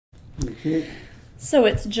Okay. So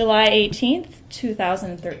it's July 18th,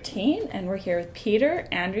 2013, and we're here with Peter,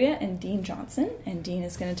 Andrea, and Dean Johnson. And Dean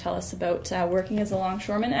is going to tell us about working as a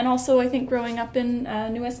longshoreman and also, I think, growing up in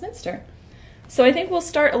New Westminster. So I think we'll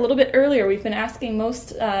start a little bit earlier. We've been asking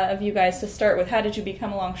most of you guys to start with how did you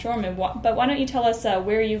become a longshoreman, but why don't you tell us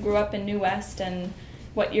where you grew up in New West and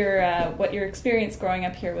what your experience growing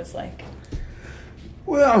up here was like?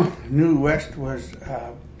 Well, New West was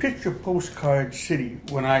a picture postcard city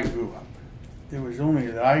when I grew up. There was only,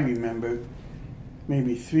 that I remember,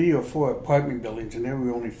 maybe 3 or 4 apartment buildings, and they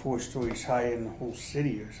were only 4 stories high in the whole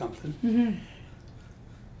city or something. Mm-hmm.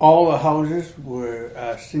 All the houses were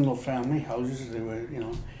single-family houses. They were,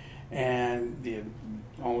 and they had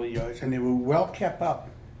all the yards, and they were well kept up.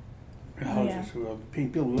 The houses were.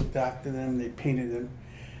 People looked after them. They painted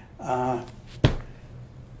them.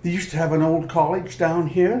 They used to have an old college down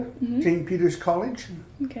here, Mm-hmm. St. Peter's College,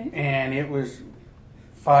 Okay. and it was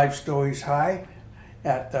 5 stories high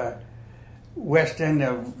at the west end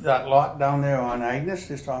of that lot down there on Agnes,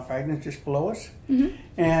 just off Agnes, just below us. Mm-hmm.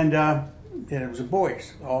 And it was a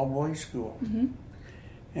all boys school. Mm-hmm.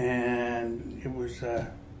 And it was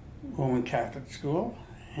a Roman Catholic school,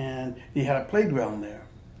 and they had a playground there.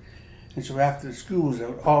 And so after the school was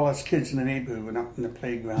out, all us kids in the neighborhood went up in the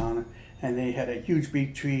playground, and they had a huge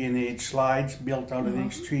big tree, and they had slides built out of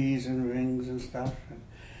these trees and rings and stuff.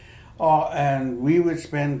 And we would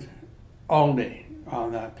spend all day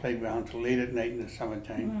on that playground till late at night in the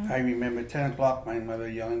summertime. I remember 10 o'clock, my mother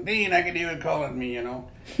yelling, "Dean, I could hear her calling me,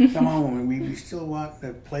 Come on, woman, we still want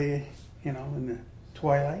to play, in the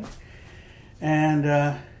twilight." And,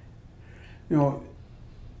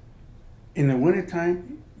 in the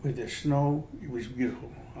wintertime, with the snow, it was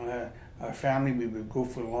beautiful. Our family, we would go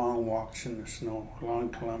for long walks in the snow along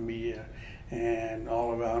Columbia and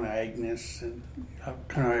all around Agnes and up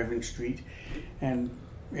Carnarvon Street. And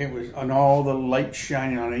it was, on all the lights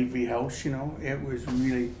shining on every house, it was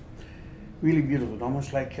really, really beautiful.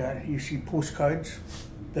 Almost like you see postcards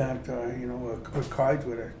that, or cards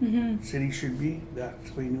where the city should be.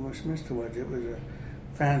 That's the way New Westminster was. It was a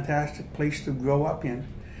fantastic place to grow up in.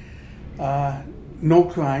 No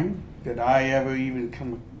crime that I ever even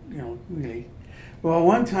come, really. Well,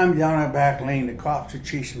 one time down our back lane, the cops were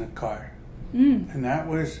chasing a car. And that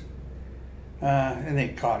was, and they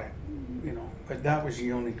caught it, but that was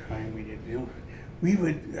the only crime we did. We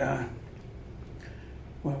would,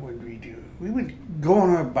 what would we do? We would go on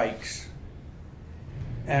our bikes,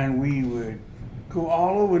 and we would go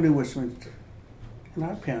all over New Westminster. And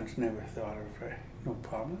our parents never thought of no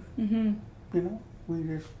problem. Mm-hmm. We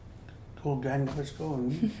just, the whole gang of us go,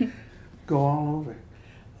 and we go all over.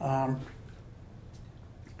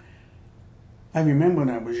 I remember when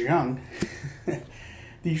I was young,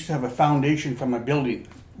 they used to have a foundation from a building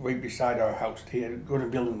right beside our house. They had to go to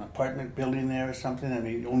build an apartment building there or something, and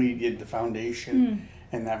they only did the foundation,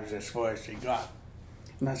 and that was as far as they got.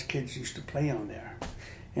 And us kids used to play on there.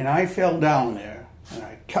 And I fell down there, and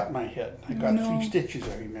I cut my head. I got 3 stitches,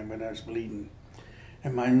 I remember, and I was bleeding.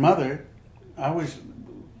 And my mother,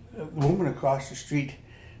 the woman across the street,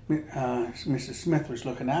 Mrs. Smith, was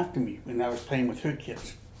looking after me when I was playing with her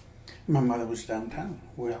kids. My mother was downtown.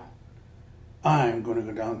 Well, I'm going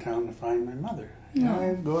to go downtown to find my mother.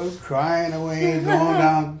 I go crying away, going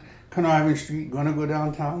down Carnarvon Street, going to go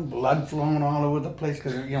downtown, blood flowing all over the place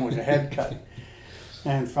because it was a head cut.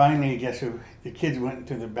 And finally, I guess the kids went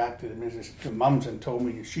to the back to the mums and told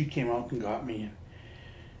me. She came out and got me and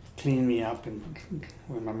cleaned me up. And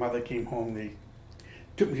when my mother came home, they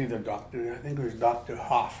took me to the doctor. I think it was Dr.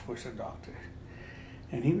 Hoff was the doctor,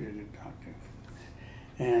 and he was a good doctor.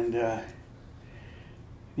 And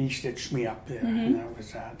he stitched me up there, and that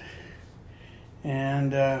was that.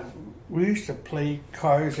 And we used to play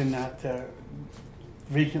cars in that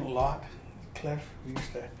vacant lot, Cliff. We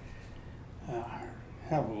used to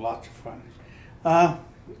have lots of fun.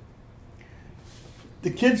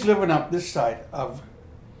 The kids living up this side of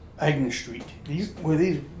Agnes Street,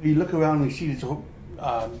 you look around and you see these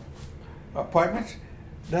apartments,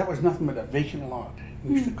 that was nothing but a vacant lot.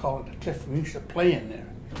 We used to call it the Cliff. We used to play in there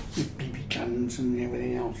with BB guns and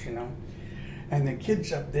everything else, And the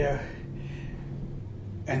kids up there,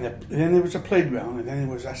 and then there was a playground, and then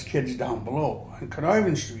there was us kids down below on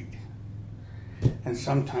Carnarvon Street. And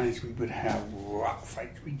sometimes we would have rock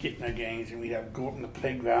fights. We'd get in our gangs and we'd go up in the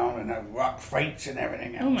playground and have rock fights and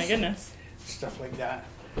everything else. Oh my goodness. Stuff like that.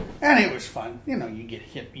 And it was fun. You get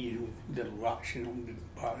hit with little rocks, didn't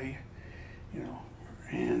bother you,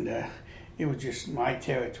 And it was just my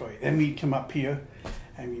territory. Then we'd come up here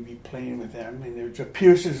and we'd be playing with them. And there was the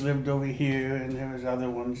Pierces lived over here, and there was other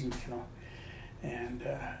ones, and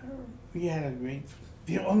we had a great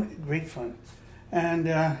Great fun.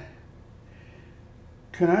 And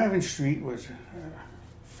Carnarvon Street was a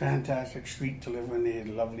fantastic street to live in. They had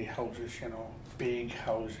lovely houses, big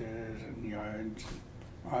houses and yards.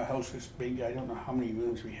 Our house was big. I don't know how many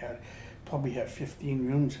rooms we had. Probably had 15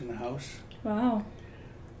 rooms in the house. Wow.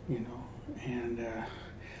 And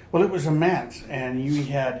well, it was a manse, and you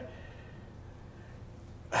had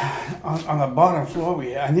on the bottom floor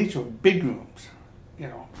and these were big rooms,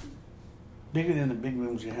 bigger than the big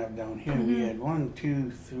rooms you have down here. We had 1,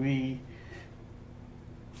 2, 3,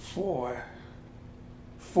 4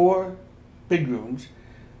 big rooms,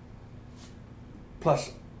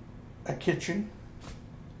 plus a kitchen,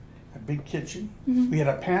 a big kitchen. We had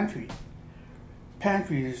a pantry.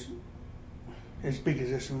 Pantry is as big as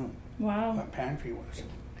this room. Wow. A pantry was.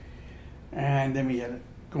 And then we had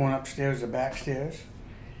going upstairs, the back stairs.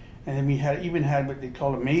 And then we even had what they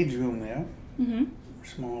call a maid's room there. A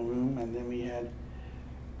small room. And then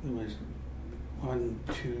there was 1,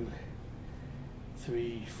 2,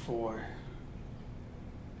 3, 4.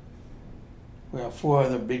 Well, 4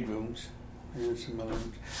 other big rooms. And some other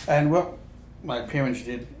rooms. And what my parents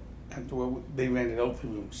did, they rented out the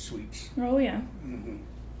rooms, suites. Oh, yeah.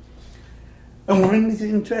 And one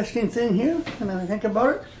interesting thing here, when I think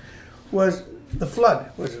about it, was the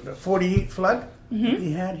flood. Was it a 48 flood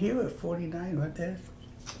we had here, or 49, right there?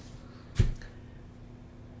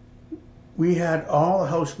 We had all the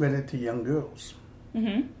house rented to young girls.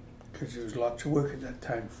 Because there was lots of work at that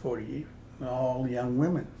time, 48, all young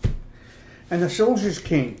women. And the soldiers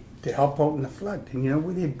came to help out in the flood. And you know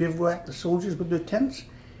where they bivouacked the soldiers with their tents?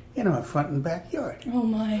 In our front and backyard. Oh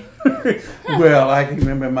my. Well, I can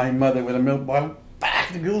remember my mother with a milk bottle.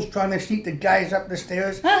 Back, the girls trying to sneak the guys up the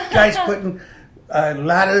stairs. Guys putting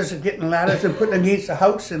ladders and getting ladders and putting them against the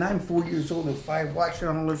house. And I'm 4 years old and 5 watching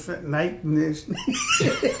all this at night. And this.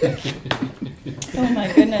 Oh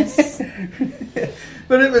my goodness.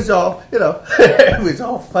 But it was all, it was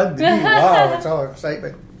all fun to me. Wow, it's all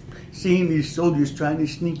excitement. Seeing these soldiers trying to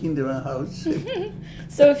sneak into our house.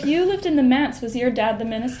 So if you lived in the manse, was your dad the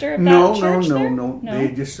minister of that church there? No. They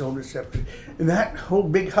just sold it separately. And that whole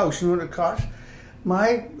big house, you know what it cost?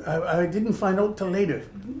 I didn't find out till later.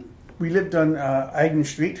 We lived on Eigen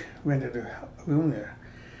Street, rented a room there.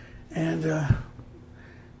 And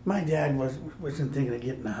my dad wasn't thinking of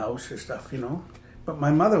getting a house or stuff, But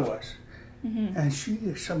my mother was. And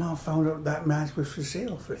she somehow found out that manse was for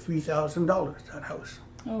sale for $3,000, that house.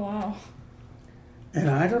 Oh, wow. And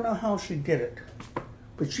I don't know how she did it,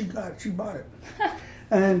 but she bought it.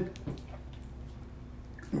 And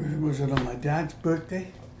was it on my dad's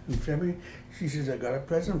birthday in February? She says, I got a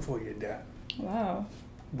present for you, Dad. Wow.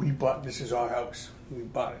 This is our house. We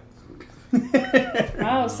bought it.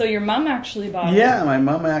 Wow, so your mom actually bought it? Yeah, my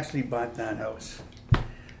mom actually bought that house.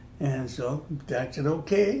 And so Dad said,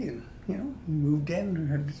 okay, and, moved in,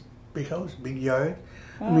 had this big house, big yard.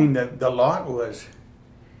 Wow. I mean, the lot was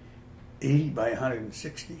 80 by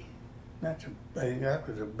 160. I think that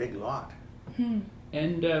was a big lot.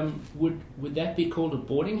 And would that be called a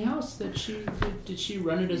boarding house? Did she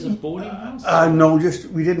run it as a boarding house? No,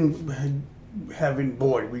 we didn't have it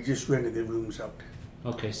board. We just rented the rooms out.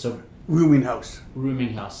 Okay, so rooming house.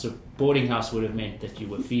 Rooming house. So boarding house would have meant that you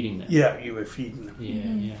were feeding them. Yeah, you were feeding them.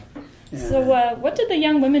 Yeah. So what did the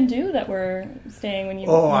young women do that were staying when you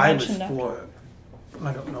mentioned I was 4.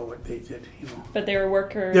 I don't know what they did, But they were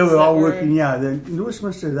workers. They were all working, yeah. The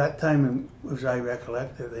Newsminster at that time, as I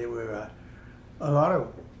recollect, they were a lot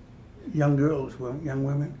of young girls, young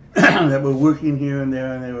women, that were working here and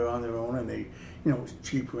there, and they were on their own, and they, it was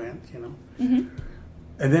cheap rent, And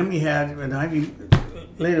then we had,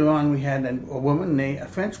 later on, we had a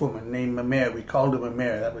French woman named Mamère. We called her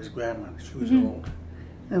Mamère. That was Grandma. She was old.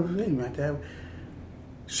 And it was really meant to have.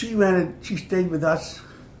 She stayed with us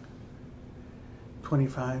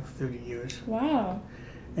 25, 30 years. Wow.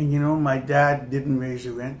 And my dad didn't raise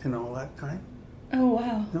the rent in all that time. Oh,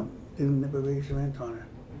 wow. No, never raise the rent on her.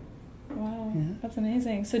 Wow, That's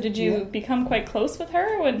amazing. So did you become quite close with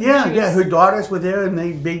her? Her daughters were there and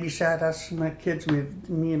they babysat us, my kids,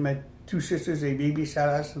 me and my 2 sisters, they babysat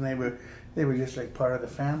us and they were just like part of the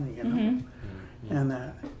family, And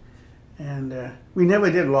And we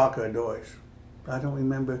never did lock our doors. I don't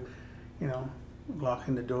remember,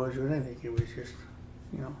 locking the doors or anything. It was just,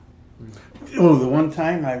 Oh, the one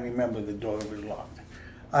time I remember the door was locked.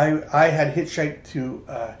 I had hitchhiked to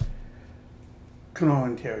Kenora,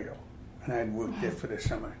 Ontario, and I'd worked there for the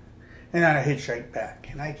summer. And I hitchhiked back,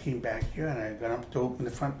 and I came back here, and I got up to open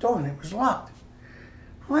the front door, and it was locked.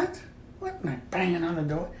 What? And I'm banging on the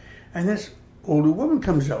door, and this older woman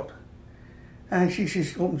comes out. And she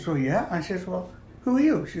says, oh, so yeah? I says, well, who are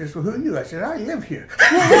you? She says, well, who are you? I said, I live here.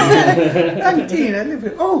 I'm Dean, I live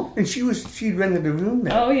here. Oh, and she'd rented a room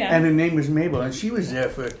there. Oh, yeah. And her name was Mabel, and she was there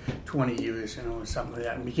for 20 years, or something like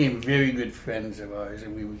that, and became very good friends of ours,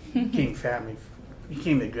 and we became family,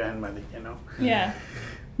 became the grandmother, Yeah.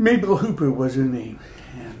 Mabel Hooper was her name,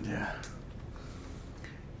 and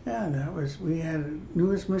we had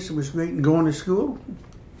Lewis Mission was great, and going to school,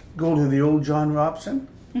 go to the old John Robson,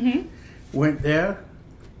 went there,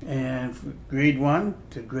 and from grade 1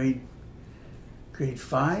 to grade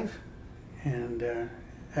 5, and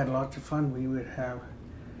had lots of fun. We would have,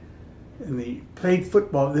 and we played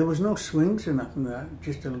football. There was no swings or nothing like that,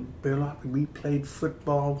 just a bit of, we played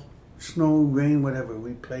football, snow, rain, whatever.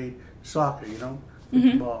 We played soccer,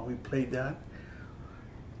 football. We played that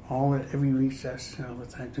every recess all the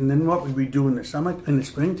time. And then what would we do in the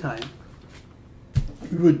springtime?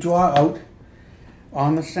 We would draw out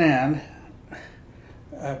on the sand,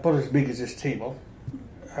 about as big as this table,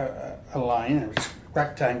 a line, it was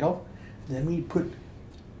rectangle. Then we'd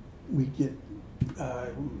get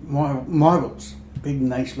marbles, big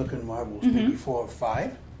nice looking marbles, maybe 4 or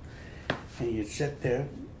 5. And you'd sit there,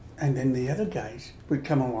 and then the other guys would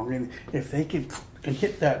come along, and if they could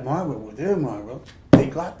hit that marble with their marble, they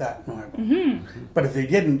got that marble. But if they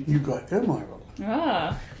didn't, you got their marble.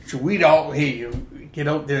 So we'd all, you get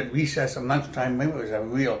out there at recess and lunchtime, maybe it was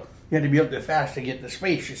you had to be up there fast to get the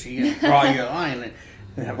space, you see, and draw your line,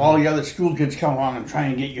 and have all the other school kids come along and try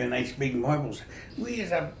and get you a nice big marbles. We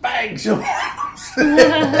used to have bags of marbles.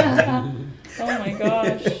 Oh my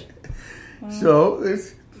gosh. Wow. So, it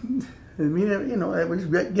was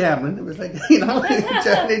gambling. It was like,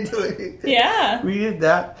 trying to do it. Yeah. We did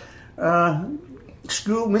that.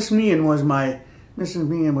 School, Mrs. Meehan was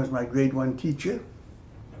my grade 1 teacher.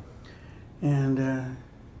 And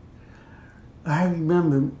I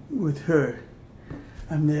remember with her,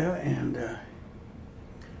 I'm there, and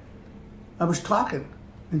I was talking,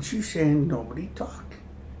 and she's saying, nobody talk.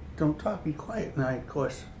 Don't talk, be quiet. And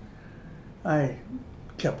I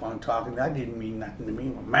kept on talking. That didn't mean nothing to me.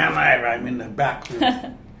 Well, ma'am, I'm in the back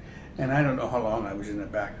room. And I don't know how long I was in the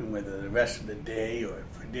back room, whether the rest of the day or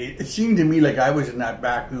for days. It seemed to me like I was in that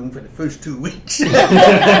back room for the first 2 weeks of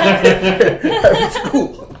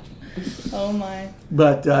school. Oh my.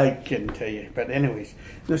 But I couldn't tell you. But anyways,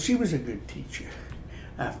 no, she was a good teacher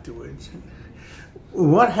afterwards. And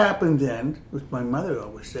what happened then, which my mother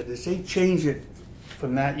always said, is they changed it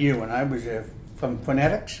from that year when I was there, from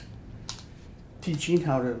phonetics, teaching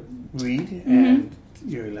how to read and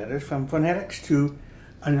your letters, from phonetics to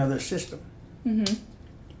another system.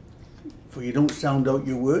 For you don't sound out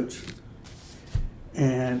your words.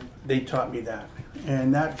 And they taught me that.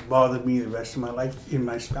 And that bothered me the rest of my life in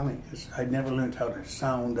my spelling, because I never learned how to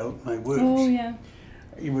sound out my words. Oh, yeah.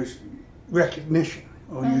 It was recognition,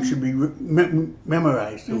 or you should be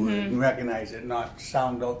memorize the word and recognize it, not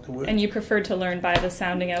sound out the word. And you preferred to learn by the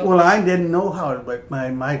sounding out? Well, I didn't know how, but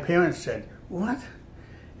my parents said, what?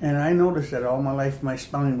 And I noticed that all my life my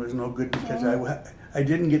spelling was no good, because I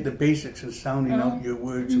didn't get the basics of sounding out your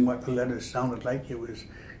words and what the letters sounded like.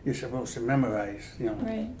 You're supposed to memorize,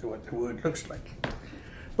 what the word looks like.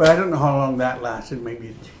 But I don't know how long that lasted,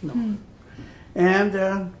 maybe, And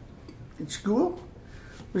at school,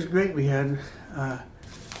 it was great. We had,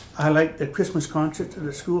 I liked the Christmas concerts that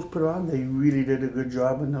the schools put on. They really did a good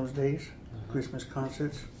job in those days, Christmas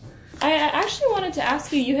concerts. I actually wanted to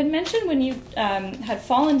ask you, you had mentioned when you had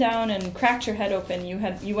fallen down and cracked your head open, you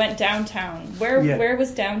went downtown. Where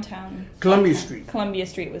was downtown? Columbia Street. Columbia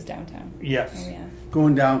Street was downtown. Yes. Oh, yeah.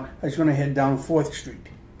 Going down, I was going to head down 4th Street,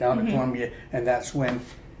 down to Columbia, and that's when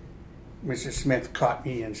Mrs. Smith caught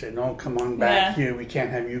me and said, no, come on back here, we can't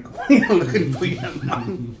have you going looking for your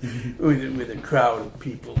mom with a crowd of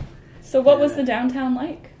people. So what was the downtown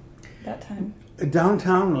like that time?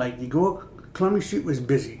 Downtown, Columbia Street was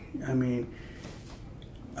busy. I mean,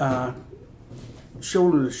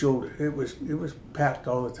 shoulder to shoulder. It was packed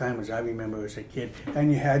all the time, as I remember as a kid.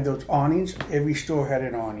 And you had those awnings. Every store had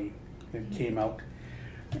an awning that came out.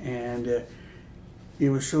 And it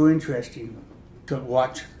was so interesting to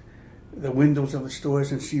watch the windows of the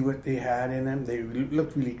stores and see what they had in them. They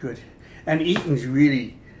looked really good. And Eaton's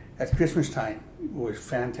really, at Christmas time, was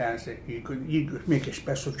fantastic. You could make a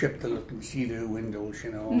special trip to look and see their windows,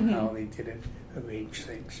 how they did it, arrange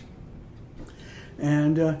things.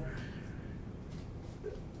 And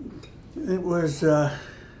it was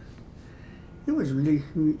really,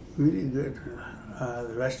 really good.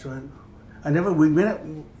 The restaurant.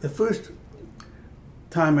 The first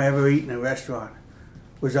time I ever ate in a restaurant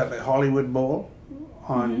was at the Hollywood Bowl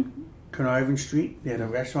on Carnarvon Street. They had a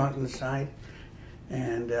restaurant inside,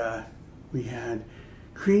 and we had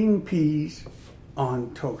cream peas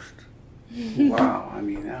on toast. Wow, I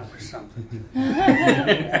mean, that was something.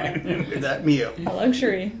 I remember that meal. A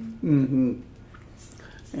luxury. Mm-hmm.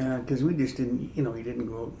 Because we just didn't, we didn't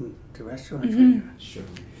go out to restaurants. Sure.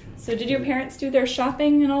 So did your parents do their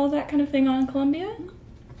shopping and all of that kind of thing on Columbia?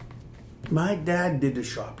 My dad did the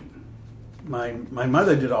shopping. My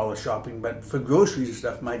mother did all the shopping, but for groceries and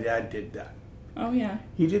stuff, my dad did that. Oh, yeah.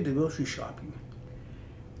 He did the grocery shopping.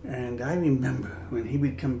 And I remember when he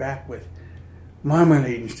would come back with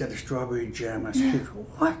marmalade instead of strawberry jam. I said,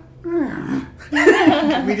 what?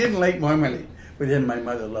 We didn't like marmalade, but then my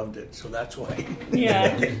mother loved it, so that's why.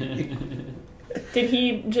 Yeah. Did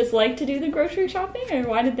he just like to do the grocery shopping, or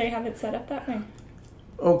why did they have it set up that way?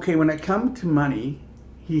 Okay, when it come to money,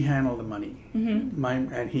 he handled the money. Mm-hmm.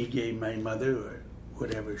 And he gave my mother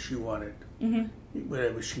whatever she wanted,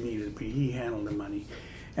 whatever she needed, but he handled the money.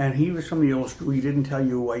 And he was from the old school. You didn't tell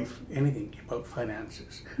your wife anything about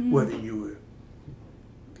finances, whether you were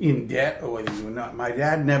in debt or whether you were not. My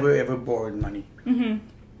dad never ever borrowed money.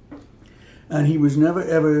 And he was never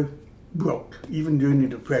ever broke. Even during the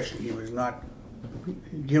Depression, he was not,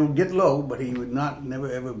 he'll get low, but he would never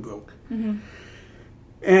ever broke.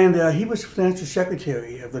 And he was financial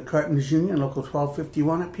secretary of the Carpenters Union, Local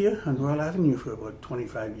 1251 up here on Royal Avenue for about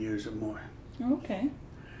 25 years or more. Okay.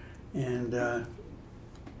 And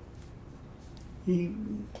he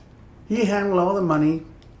handled all the money.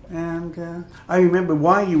 And I remember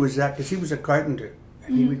why he was that, because he was a carpenter.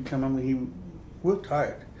 And he would come and he worked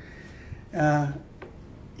hard.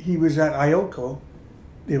 He was at Ioko.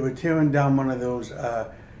 They were tearing down one of those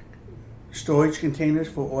storage containers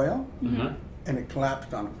for oil. And it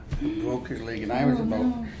collapsed on him. He broke his leg. And I was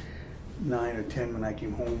about 9 or 10 when I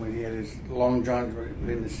came home, when he had his long johns were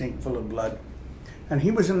in the sink full of blood. And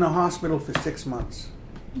he was in the hospital for 6 months.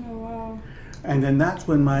 Oh, wow. And then that's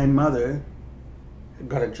when my mother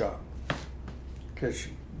got a job. Because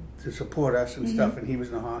to support us and stuff, and he was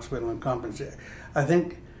in the hospital and compensated. I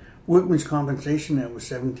think workman's compensation there was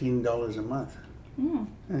 $17 a month.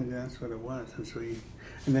 And that's what it was. And so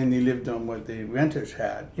and then they lived on what the renters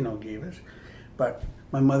had, gave us. But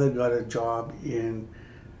my mother got a job in,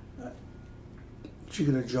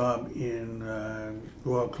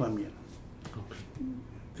 Royal Columbian.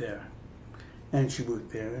 There. And she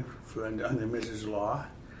worked there under Mrs. Law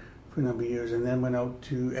for a number of years, and then went out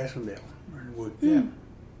to Essendale and worked there.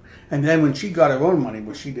 And then when she got her own money,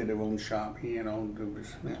 she did her own shop,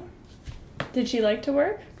 Did she like to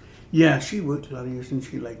work? Yeah, she worked a lot of years and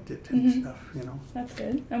she liked it and stuff, That's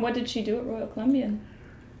good. And what did she do at Royal Columbian?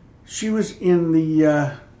 She was in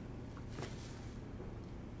the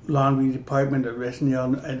laundry department at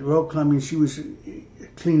Essendale. At Royal Columbian, she was a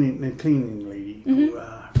cleaning lady,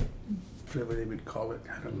 whatever they would call it,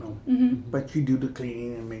 I don't know. But you do the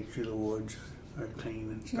cleaning and make sure the wards are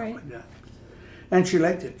clean and stuff like that. And she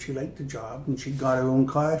liked it. She liked the job, and she got her own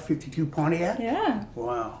car, 52 Pontiac. Yeah.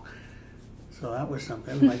 Wow. So that was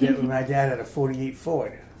something. My dad had a 48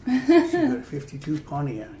 Ford. She got a 52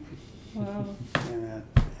 Pontiac. Wow.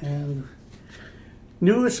 And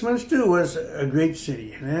New Westminster was a great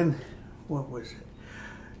city. And then, what was it?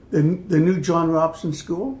 The new John Robson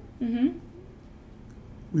School.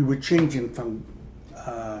 We were changing from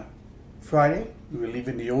Friday. We were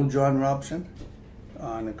leaving the old John Robson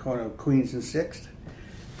on the corner of Queens and 6th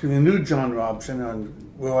to the new John Robson on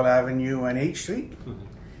Royal Avenue and 8th Street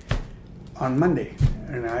on Monday.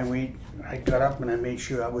 And I got up and I made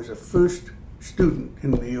sure I was the first student in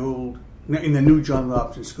the new John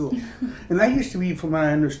Robson School. And that used to be, from what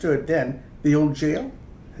I understood then, the old jail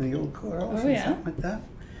and the old courthouse and something like that.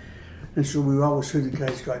 And so we always heard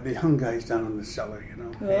the hung guys down in the cellar,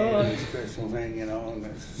 Oh. This special thing, and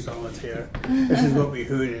this solitaire. This is what we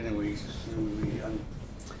heard anyways when we were young.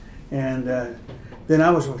 And then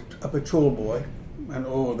I was a patrol boy, and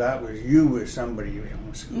you were somebody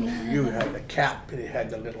in school. You had the cap, they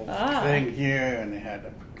had the little thing here, and they had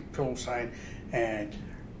the patrol sign, and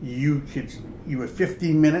you were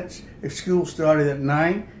 15 minutes. If school started at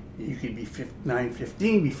 9, you could be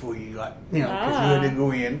 9:15 before you got, because you had to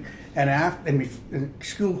go in. And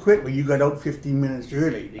school quit, you got out 15 minutes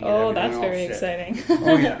early. To get that's very exciting.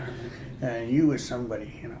 Oh yeah, and you were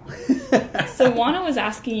somebody, So Juana was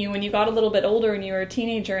asking you, when you got a little bit older and you were a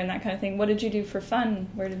teenager and that kind of thing, what did you do for fun?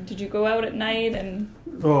 Where did you go out at night? And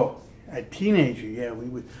a teenager, yeah, we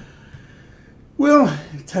would. Well,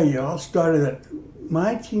 I tell you, all started at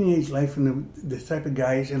my teenage life, and the type of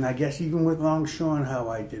guys, and I guess even with Longshore, how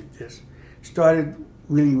I did this, started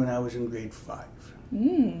really when I was in grade 5.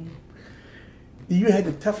 You had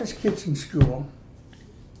the toughest kids in school.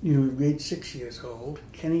 You were grade 6 years old.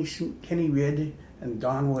 Kenny Red and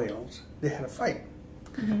Don Wales. They had a fight.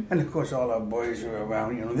 And of course, all our boys were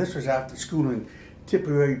around. You know, this was after school in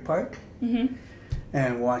Tipperary Park,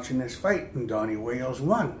 and watching this fight. And Donnie Wales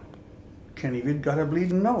won. Kenny Vitt got a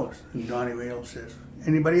bleeding nose, and Donnie Wales says,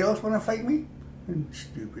 "Anybody else want to fight me?" And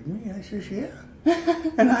stupid me, I says, "Yeah."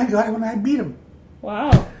 And I got him, and I beat him.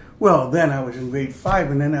 Wow. Well, then I was in grade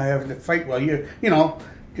 5, and then I had to fight while you know,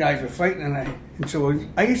 guys were fighting, and so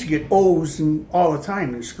I used to get O's all the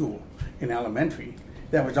time in school, in elementary.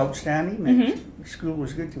 That was outstanding. And school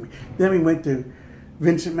was good to me. Then we went to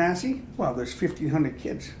Vincent Massey. Well, there's 1,500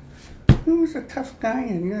 kids. Who was a tough guy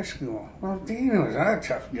in your school? Well, Dana was a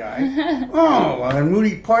tough guy. Oh, well, in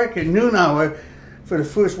Moody Park at noon hour, for the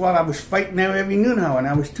first while, I was fighting there every noon hour, and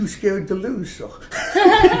I was too scared to lose. So,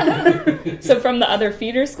 So from the other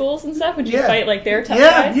feeder schools and stuff, would you fight like their tough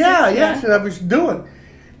guys? guys? Yeah, that's what I was doing.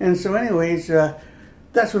 And so anyways,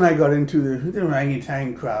 that's when I got into the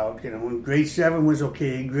orangutan crowd. You know, when grade 7 was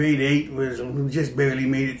okay, grade 8 was, we just barely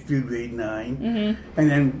made it through grade 9. And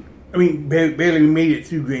then, barely made it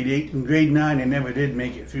through grade 8. And grade 9, I never did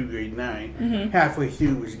make it through grade 9. Halfway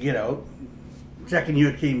through was get out. Second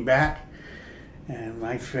year came back. And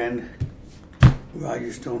my friend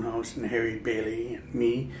Roger Stonehouse and Harry Bailey and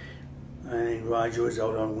me, and Roger was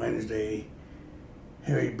out on Wednesday,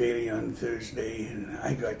 Harry Bailey on Thursday, and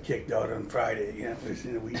I got kicked out on Friday. You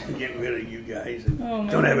know, we can get rid of you guys and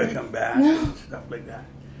don't ever come back and stuff like that.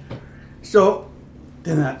 So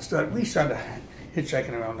then we started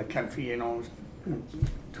hitchhiking around the country, you know,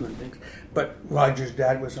 doing things. But Roger's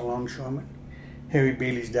dad was a longshoreman. Harry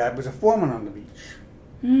Bailey's dad was a foreman on the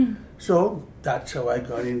beach. So that's how I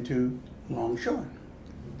got into longshore.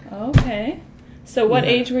 Okay. So what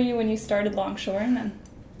age were you when you started longshoring then?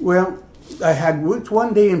 Well, I had worked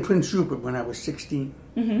one day in Prince Rupert when I was 16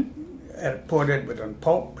 at Port Edward on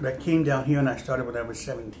pulp, but I came down here and I started when I was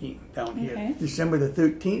 17 down here. December the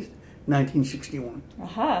 13th, 1961.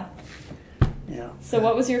 Aha. Yeah. So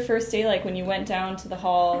what was your first day like when you went down to the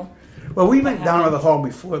hall? Well, we went down to the hall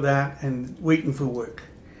before that and waiting for work.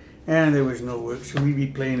 And there was no work, so we'd be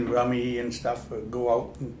playing rummy and stuff, or go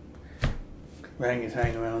out and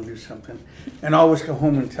hang around, do something. And always come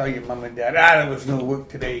home and tell your mom and dad, there was no work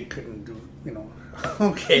today, couldn't do, you know.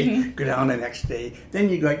 Okay, go down the next day. Then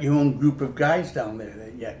you got your own group of guys down there.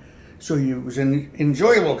 So it was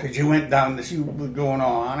enjoyable because you went down to see what was going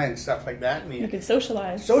on and stuff like that. And you could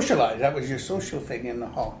socialize. That was your social thing in the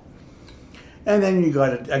hall. And then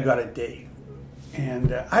I got a day.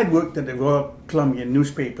 And I'd worked at the Royal Columbian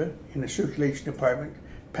newspaper in the circulation department,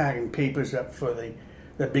 packing papers up for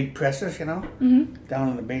the big presses, you know, down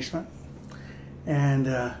in the basement. And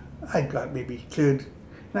I got maybe cleared,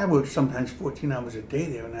 and I worked sometimes 14 hours a day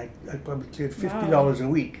there, and I probably cleared $50 a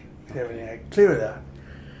week and everything. I cleared that.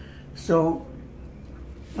 So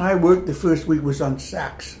I worked, the first week was on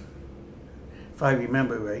sax, if I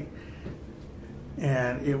remember right.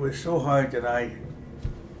 And it was so hard that I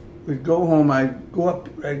would go home, I'd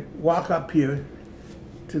walk up here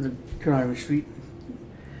to the Carnarvon Street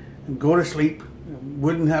and go to sleep,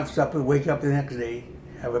 wouldn't have supper, wake up the next day,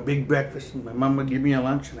 have a big breakfast, and my mom would give me a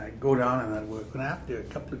lunch, and I'd go down and I'd work. And after a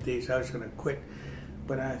couple of days, I was going to quit.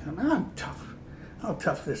 But I thought, I'm tough. I'll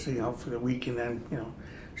tough this thing out for the week, and then, you know.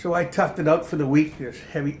 So I toughed it out for the week. There's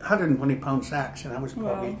heavy, 120-pound sacks, and I was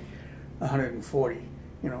probably 140,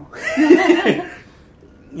 you know.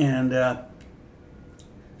 And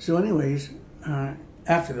so anyways,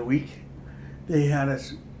 after the week, they had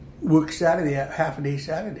us work Saturday, half a day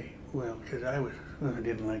Saturday. Well, because I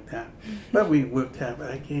didn't like that. But we worked half.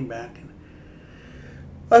 I came back, and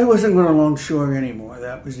I wasn't going longshore anymore.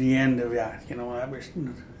 That was the end of that. You know,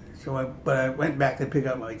 but I went back to pick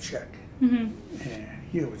up my check. And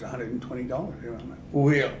here was $120. You know,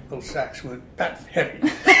 well, those sacks weren't that heavy.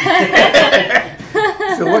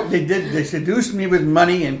 So what they did, they seduced me with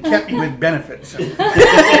money and kept me with benefits.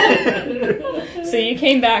 So you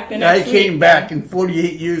came back the next week? I came back, and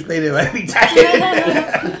 48 years later, I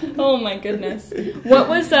retired. Oh my goodness! What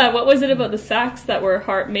was it about the sacks that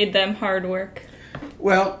made them hard work?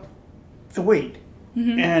 Well, the weight.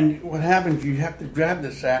 And what happens? You have to grab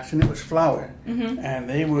the sacks, and it was flour, and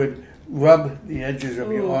they would rub the edges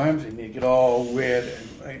of your arms, and they get all red,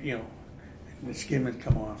 and and the skin would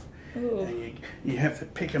come off. And you have to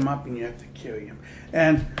pick them up, and you have to carry them.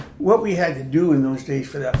 And what we had to do in those days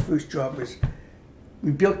for that first job was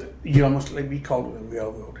we built, almost like we called it a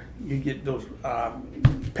railroad. You get those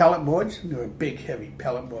pallet boards. They were big, heavy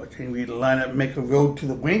pallet boards, and we'd line up, make a road to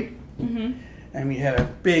the wing, and we had a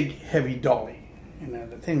big, heavy dolly, and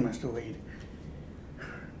the thing must have weighed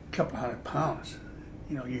a couple hundred pounds.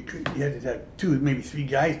 You know, you had to have 2, maybe 3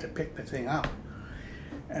 guys to pick the thing up.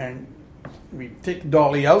 And we'd take the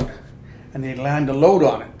dolly out, and they'd land a load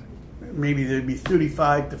on it. Maybe there'd be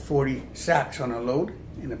 35 to 40 sacks on a load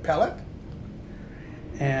in a pellet,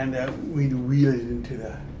 and we'd wheel it into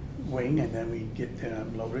the wing, and then we'd get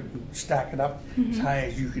load it and stack it up as high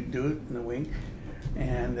as you could do it in the wing,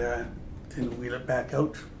 and then wheel it back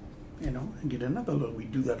out, and get another load.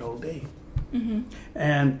 We'd do that all day.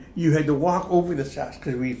 And you had to walk over the sacks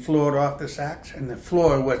because we floored off the sacks, and the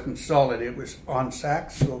floor wasn't solid; it was on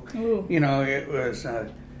sacks. So it was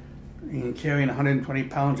you're carrying 120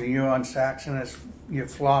 pounds, and you're on sacks, and you're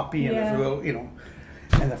floppy, and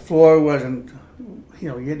and the floor wasn't.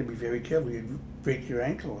 You had to be very careful. You'd break your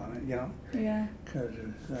ankle on it, Yeah. because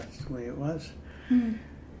that's the way it was.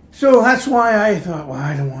 So that's why I thought, well,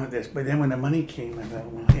 I don't want this. But then when the money came, I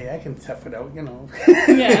thought, well, hey, I can tough it out,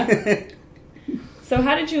 Yeah. So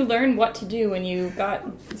how did you learn what to do when you got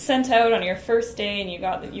sent out on your first day and you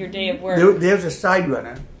got your day of work? There was a side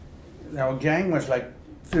runner. Our gang was like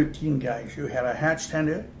 13 guys. You had a hatch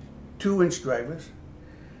tender, 2 winch drivers,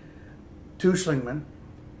 2 slingmen,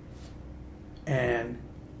 and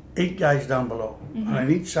 8 guys down below. On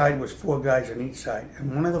each side was 4 guys on each side.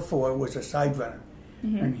 And one of the 4 was a side runner.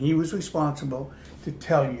 And he was responsible to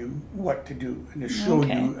tell you what to do and to show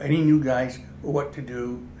you any new guys what to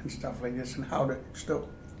do and stuff like this and how to stow.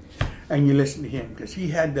 And you listen to him because he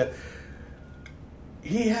had the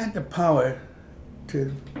power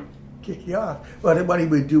to kick you off. But what he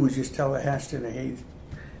would do was just tell the hatch tender, hey,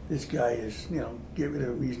 this guy is, get rid of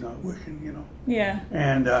him, he's not working, Yeah.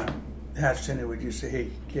 And the hatch tender would just say, hey,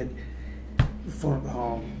 kid, phone up the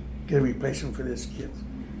home, get a replacement for this kid.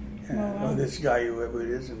 Or this guy, whoever it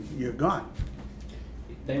is, and you're gone.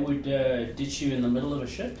 They would ditch you in the middle of a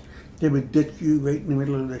shift? They would ditch you right in the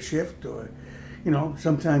middle of the shift, or,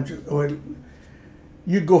 sometimes, or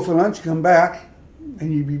you'd go for lunch, come back,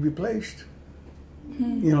 and you'd be replaced.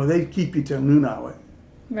 They'd keep you till noon hour.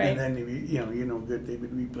 Right. And then, you're no good, they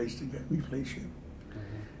would replace you.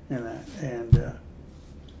 And that, and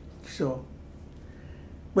so,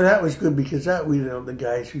 but that was good because that we the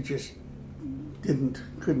guys who just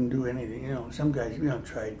couldn't do anything. Some guys,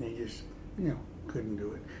 tried and they just, couldn't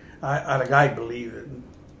do it. I believe that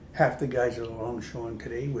half the guys that are longshoremen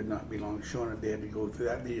today would not be longshoremen if they had to go through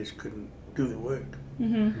that. They just couldn't do the work.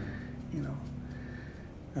 They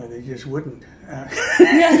just wouldn't.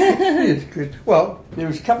 Well, there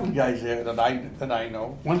was a couple of guys there that I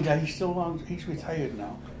know. One guy, he's retired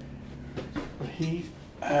now. But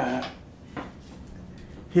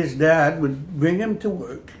his dad would bring him to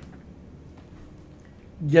work,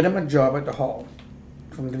 get him a job at the hall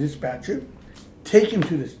from the dispatcher, take him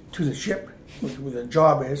to the ship where the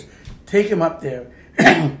job is, take him up there,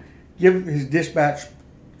 give his dispatch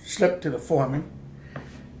slip to the foreman,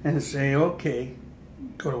 and say, okay,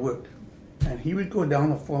 go to work. And he would go down,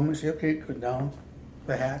 the foreman would say, okay, go down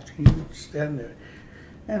the hatch. He would stand there.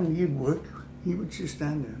 And he'd work. He would just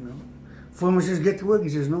stand there. Foreman says, get to work. He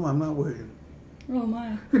says, no, I'm not working. Oh,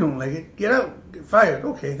 my. You don't like it. Get out. Get fired.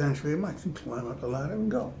 Okay, thanks very much. And climb up the ladder and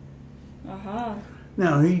go.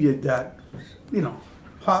 Now, he did that.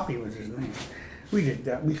 Hoppy was his name. We did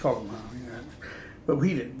that. We called him Hoppy. But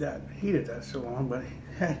we did that. He did that so long. But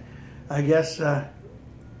I guess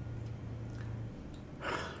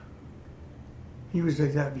he was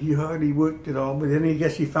like that. He hardly worked at all. But then I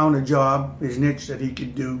guess he found a job, his niche that he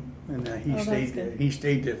could do. And he stayed there. He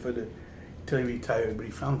stayed there till he retired. But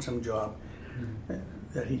he found some job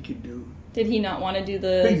that he could do. Did he not want to do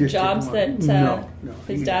the jobs that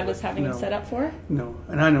his dad was having him set up for? No.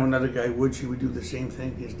 And I know another guy, Woods, he would do the same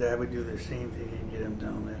thing. His dad would do the same thing and get him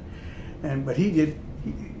down there. But he did.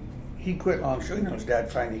 He quit longshore. His dad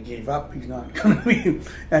finally gave up. He's not going to be.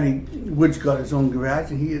 And Woods got his own garage,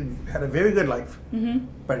 and he had a very good life.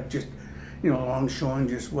 But just, longshoring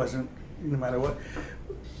just wasn't, no matter what,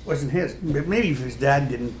 wasn't his. But maybe if his dad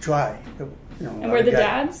didn't try. And were the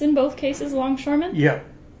dads in both cases longshoremen? Yeah.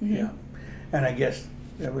 Yeah. And I guess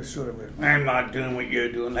that was sort of I'm not doing what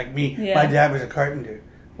you're doing. Like me, my dad was a carpenter.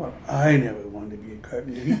 Well, I never wanted to be a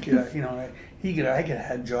carpenter. He could, I could have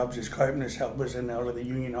had jobs as carpenters, helpers, and out of the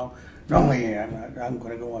union hall. No, I'm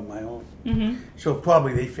going to go on my own. So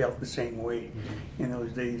probably they felt the same way in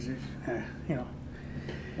those days.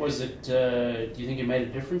 Was it? Do you think it made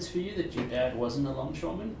a difference for you that your dad wasn't a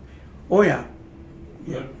longshoreman? Oh yeah.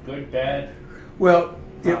 Good, bad. Well,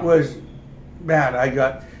 it was bad.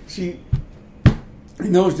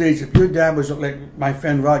 In those days, if your dad was like my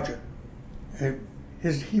friend Roger,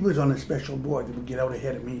 he was on a special board that would get out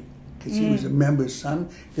ahead of me because he was a member's son.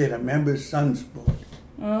 They had a member's son's board.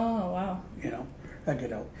 Oh, wow. I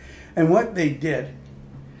get out. And what they did,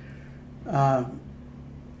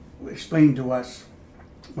 explained to us,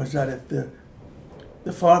 was that if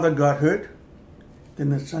the father got hurt, then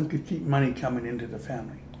the son could keep money coming into the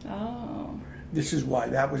family. Oh. This is why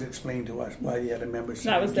that was explained to us, why the other members.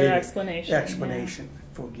 That was their gave explanation.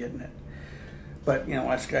 For getting it. But, you know,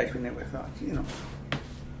 us guys, we never thought, you know.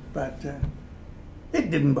 But it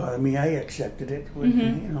didn't bother me. I accepted it. You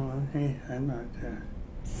know, hey, I'm not...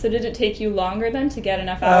 So did it take you longer then to get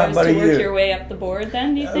enough hours to work your way up the board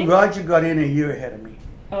then, do you think? Roger got in a year ahead of me.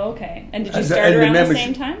 Oh, okay. And did you start around the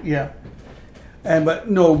same time? Yeah. But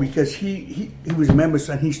no, because he was a member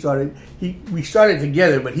son. We started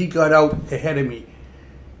together, but he got out ahead of me,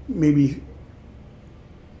 maybe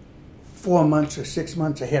 4 months or 6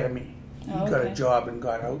 months ahead of me. He got a job and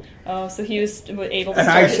got out. Oh, so he was able to and start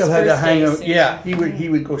I his still had to first hang day out. soon. Yeah, he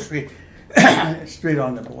would go straight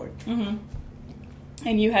on the board. Mm-hmm.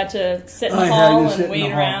 And you had to sit in the hall and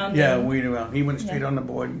wait around. Yeah, wait around. He went straight on the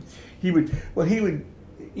board. He would,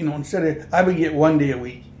 you know, instead of, I would get 1 day a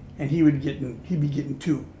week, and he'd be getting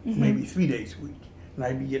 2, maybe 3 days a week, and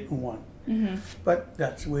I'd be getting 1. Mm-hmm. But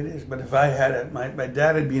that's the way it is. But if I had my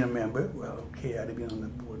dad had been a member, well, okay, I'd have been on the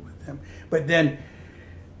board with them. But then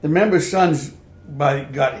the members' sons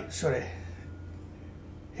got sort of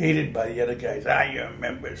hated by the other guys. You're a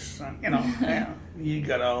member's son, you know. You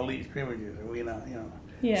got all these privileges, you know.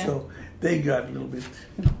 Yeah. So they got a little bit,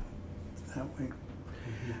 you know, that way.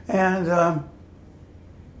 And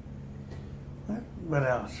what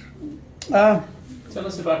else? Tell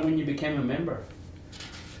us about when you became a member.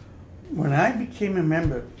 When I became a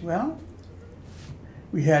member, well,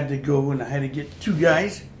 we had to go and I had to get 2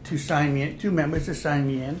 guys to sign me in, 2 members to sign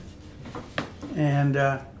me in. And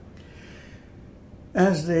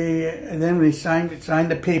then they signed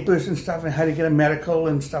the papers and stuff, and I had to get a medical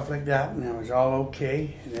and stuff like that, and it was all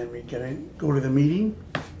okay. And then we go to the meeting,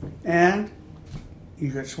 and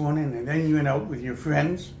you got sworn in, and then you went out with your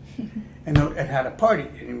friends and had a party,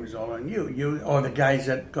 and it was all on you or the guys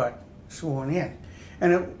that got sworn in.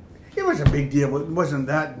 And it was a big deal, but it wasn't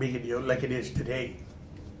that big a deal like it is today.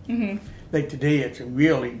 Mm-hmm. Like today, it's a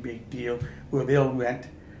really big deal where they'll rent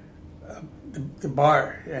the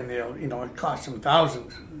bar, and they'll, you know, it costs them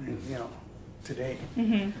thousands, you know, today.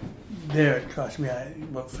 Mm-hmm. There it cost me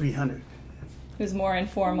about $300. It was more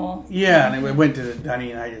informal. Yeah, and I went to the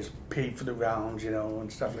Dunny, and I just paid for the rounds, you know,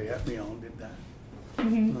 and stuff like that. We all did that, or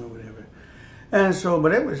whatever. And so,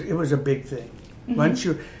 but it was a big thing. Mm-hmm. Once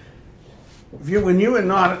when you were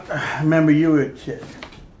not a member, you were a kid.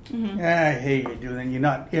 Mm-hmm. Hey, you're doing. You're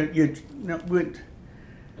not. You were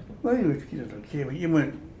okay, but you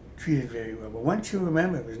weren't treated very well. But once you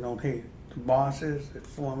remember, it was no, hey, the bosses, the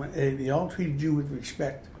foreman, they all treated you with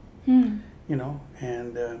respect. You know,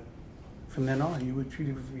 and from then on, you were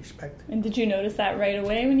treated with respect. And did you notice that right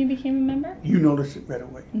away when you became a member? You noticed it right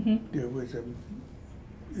away. Mm-hmm. There was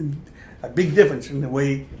a big difference in the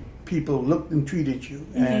way people looked and treated you,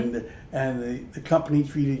 and the company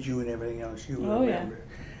treated you and everything else. You were a member.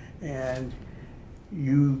 And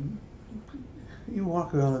you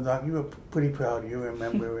walk around the dock, you were pretty proud, you were a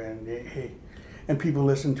member, and hey, and people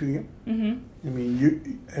listen to you. Mm-hmm. I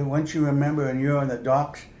mean, and once you remember and you're on the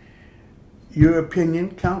docks, your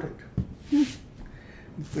opinion counted.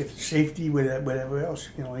 With safety, with whatever else,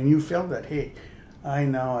 you know, and you felt that, hey,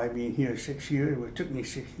 I've been here 6 years, well, it took me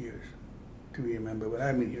 6 years to be a member, but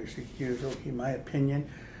I've been here 6 years, okay, my opinion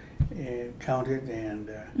counted, and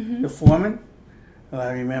the foreman, well,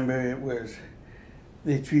 I remember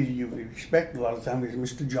they treated you with respect. A lot of times it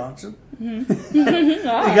was Mr. Johnson. Mm-hmm.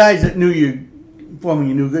 The guys that knew you, foreman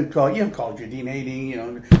you knew good, called you Dean Hading, you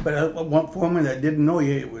know. But one foreman that didn't know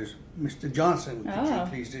you, it was Mr. Johnson. Could you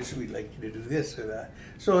please do this? We'd like you to do this or that.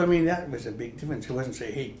 So, I mean, that was a big difference. It wasn't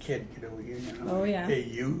say, hey, kid, get over here, you know. Hey,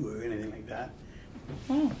 you, or anything like that.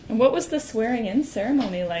 Oh. And what was the swearing-in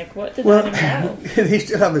ceremony like? What did that involve? They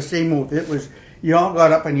still have the same oath. It was, you all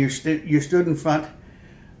got up and you stood in front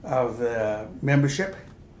of the membership,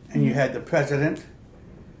 and you had the president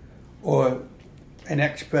or an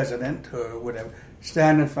ex-president or whatever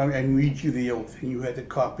stand in front and read you the oath, and you had to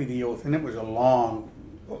copy the oath, and it was a long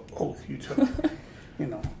oath you took, you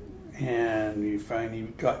know, and you finally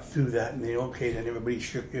got through that, and then everybody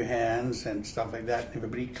shook your hands and stuff like that, and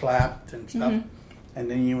everybody clapped and stuff, and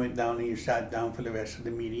then you went down and you sat down for the rest of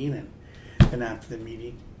the meeting, and then after the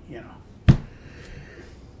meeting, you know.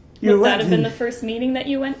 Would that have been the first meeting that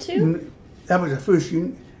you went to? That was the first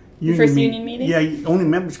union meeting? Yeah, only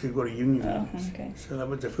members could go to union meetings. Okay. So that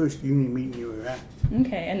was the first union meeting you were at.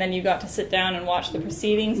 Okay, and then you got to sit down and watch the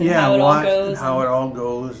proceedings and how it all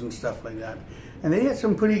goes and stuff like that. And they had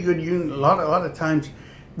some pretty good union. A lot of times,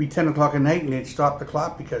 it'd be 10 o'clock at night and they'd stop the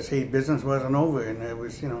clock because, hey, business wasn't over, and it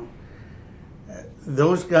was, you know,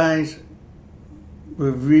 those guys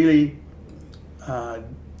were really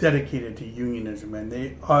dedicated to unionism, and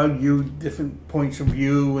they argued different points of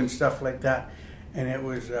view and stuff like that. And it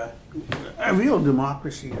was a real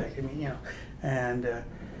democracy, like, I mean, you know, and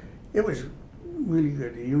it was really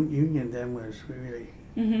good. The union then was really,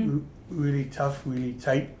 really tough, really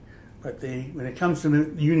tight. But when it comes to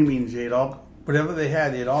the union meetings, they had whatever they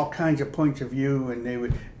had all kinds of points of view,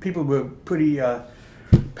 and people were pretty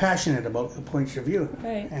passionate about the points of view.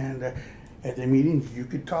 Right. And at the meetings, you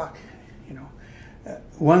could talk, you know.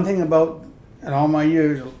 One thing about, in all my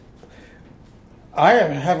years, I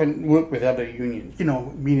haven't worked with other unions, you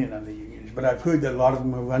know, meaning other unions, but I've heard that a lot of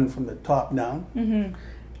them are run from the top down. Mm-hmm.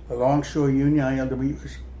 The Longshore Union, ILW,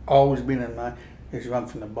 has always been in mind, is run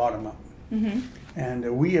from the bottom up. Mm-hmm.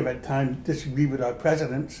 And we have at times disagreed with our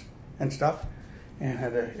presidents and stuff, and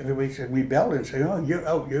had everybody said rebelled and say, "Oh, you're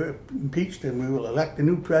out, you're impeached, and we will elect a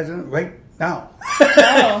new president right now,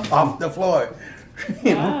 Wow. off the floor."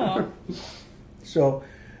 You know? Wow. So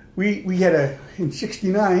we had in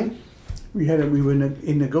 '69. We were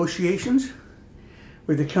in negotiations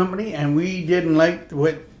with the company, and we didn't like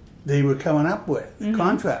what they were coming up with, the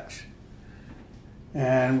contracts.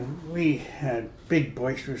 And we had big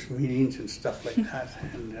boisterous meetings and stuff like that.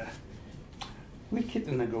 And we kicked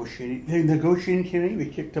the negotiating committee, we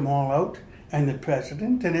kicked them all out, and the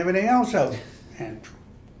president and everything else out. And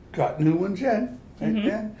got new ones in right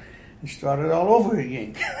then, and started all over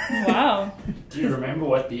again. Wow. Do you remember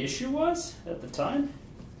what the issue was at the time?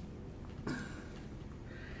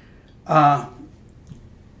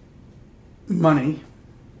 Money,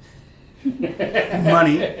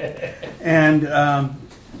 and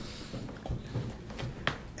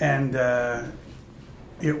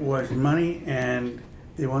it was money, and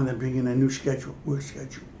they wanted to bring in a new work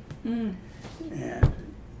schedule, and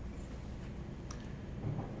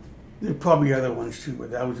there are probably other ones too,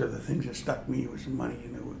 but those are the things that stuck me, was the money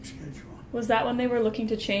and the work schedule. Was that when they were looking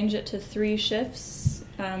to change it to 3 shifts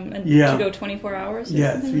and Yeah. to go 24 hours? Or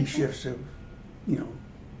Yeah, something 3 like that? shifts of,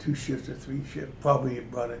 2 shifts or 3 shifts. Probably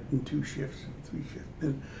brought it in 2 shifts and 3 shifts.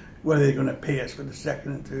 And what are they going to pay us for the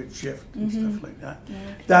second and third shift and stuff like that?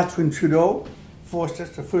 Okay. That's when Trudeau forced us,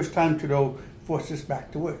 the first time Trudeau forced us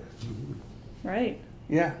back to work. Right.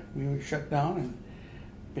 Yeah, we were shut down, and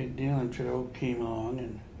big deal, and Trudeau came along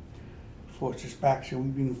and forced us back. So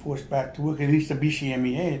we've been forced back to work, at least the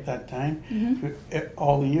BCMEA at that time. For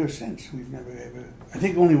all the years since, we've never ever, I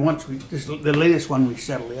think only once, the latest one we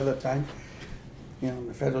settled. The other time,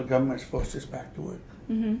 the federal government has forced us back to work.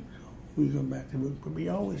 So we go back to work, but we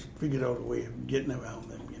always figured out a way of getting around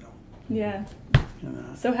them, Yeah.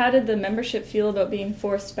 So how did the membership feel about being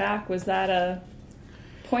forced back? Was that a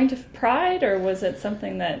point of pride, or was it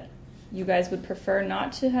something that you guys would prefer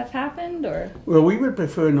not to have happened, or? Well, we would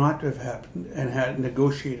prefer not to have happened and had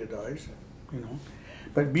negotiated ours,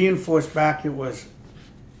 But being forced back, it was,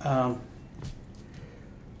 how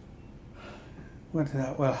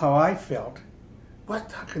I felt.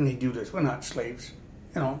 How can they do this? We're not slaves,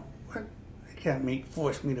 They can't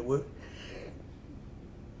force me to work.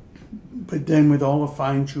 But then with all the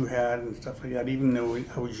fines you had and stuff like that, even though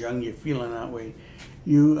I was young, you're feeling that way.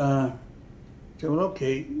 You said, well,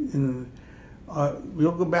 okay, and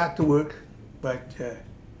we'll go back to work, but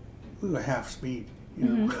we were half speed.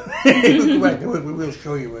 We'll go back to work, we'll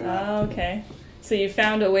show you. Oh, okay. So you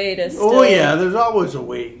found a way to still... Oh, yeah, there's always a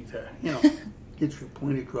way to, get your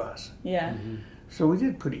point across. Yeah. So we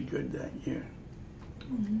did pretty good that year.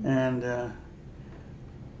 And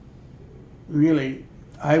really,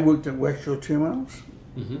 I worked at West Shore Terminals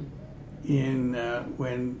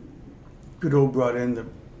when Trudeau brought in the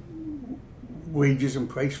wages and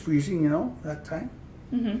price freezing, that time.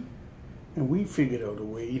 And we figured out a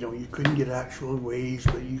way, you couldn't get actual wage,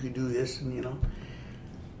 but you could do this, and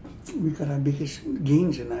we got our biggest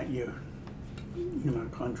gains in that year in our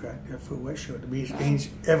contract for West Shore, the biggest gains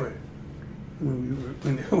ever.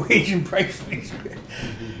 When the wage and price freeze.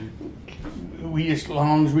 We as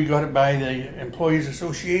long as we got it by the Employees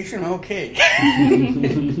Association, okay.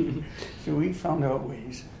 So we found out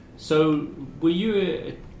ways. So were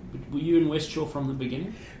you in West Shore from the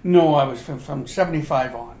beginning? No, I was from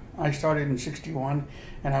 75 on. I started in 61,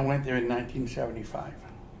 and I went there in 1975.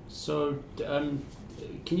 So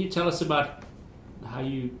can you tell us about how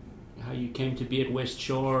you came to be at West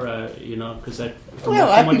Shore? Because from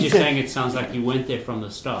what you're saying, it sounds like you went there from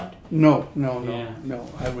the start. No.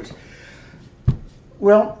 I was.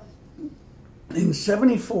 Well, in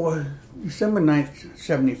 74, December 9th,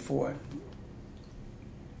 74,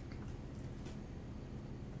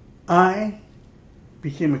 I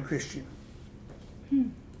became a Christian.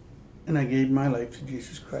 And I gave my life to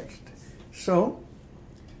Jesus Christ. So,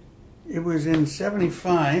 it was in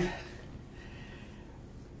 75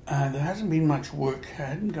 There hasn't been much work. I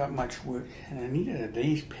hadn't got much work, and I needed a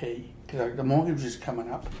day's pay because the mortgage was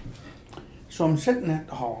coming up. So I'm sitting at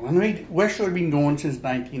the hall, and West Shore had been going since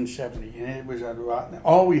 1970, and it was a rotten.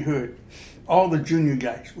 All we heard, all the junior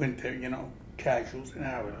guys went there, casuals, and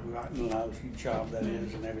what a rotten, lousy job that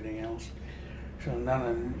is, and everything else. So none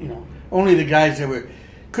of, only the guys that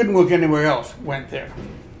couldn't work anywhere else went there.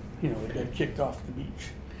 They got kicked off the beach,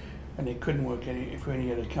 and they couldn't work for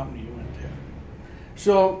any other company who went there.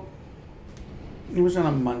 So it was on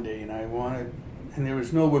a Monday, and there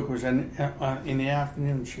was no work. It was in the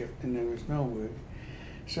afternoon shift, and there was no work.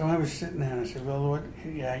 So I was sitting there, and I said, well, Lord,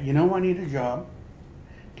 I need a job.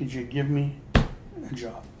 Could you give me a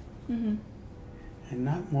job? Mm-hmm. And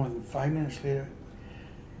not more than 5 minutes later,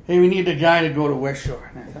 hey, we need a guy to go to West Shore.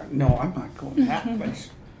 And I thought, no, I'm not going to that place.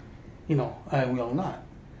 I will not.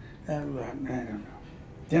 I don't know.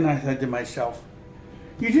 Then I said to myself,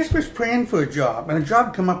 you just was praying for a job, and a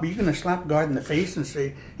job come up, are you going to slap God in the face and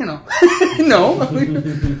say, no.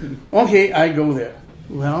 Okay, I go there.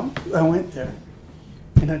 Well, I went there.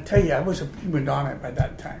 And I tell you, I was a prima donna by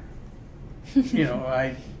that time.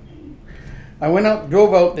 I went out,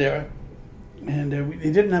 drove out there, and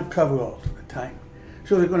they didn't have coveralls at the time.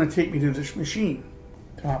 So they're going to take me to this machine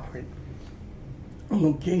to operate.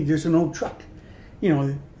 Okay, there's an old truck.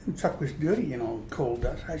 The truck was dirty, coal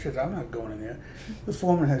dust. I said, I'm not going in there. The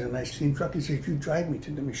foreman has a nice clean truck. He says, you drive me to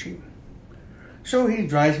the machine. So he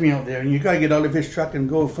drives me out there, and you got to get out of his truck and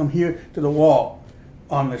go from here to the wall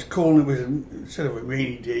on this coal. It was sort of a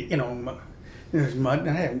rainy day, there's mud, and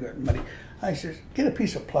I haven't got muddy. I says, get a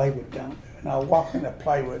piece of plywood down there, and I'll walk in the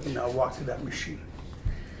plywood, and I'll walk to that machine.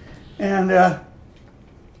 And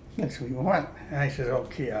that's what you want. And I said,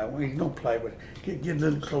 okay, no plywood. Get a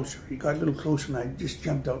little closer. He got a little closer, and I just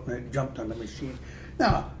jumped out, and I jumped on the machine.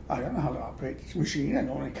 Now, I don't know how to operate this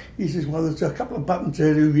machine. He says, well, there's a couple of buttons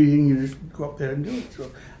there, and you just go up there and do it.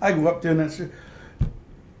 So I go up there, and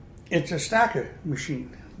it's a stacker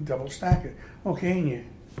machine, double stacker. Okay, and you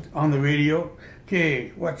on the radio.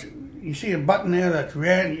 Okay, you see a button there that's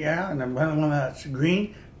red, yeah, and another one that's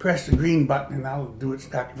green. Press the green button, and I'll do it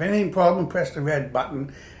stack. If any problem, press the red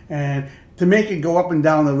button. And to make it go up and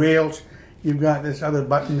down the rails, you've got this other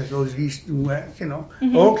button that goes east and west,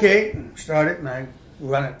 Mm-hmm. Okay, start it, and I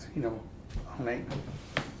run it, all night.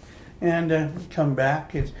 And come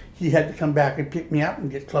back. He had to come back and pick me up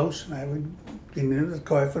and get close, and I would get into the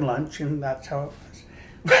car for lunch, and that's how it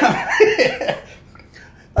was.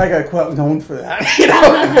 I got quite known for that,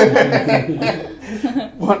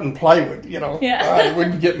 wanting plywood, Yeah. I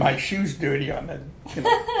wouldn't get my shoes dirty on it,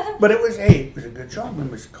 But it was a good job. I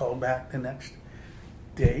was called back the next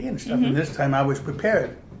day and stuff, and this time I was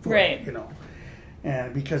prepared for it,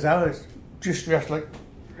 and because I was just dressed like,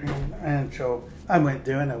 and so I went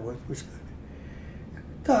there and I was good.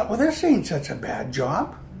 Thought, well, this ain't such a bad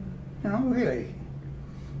job, really.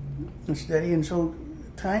 And steady, and so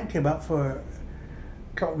time came up for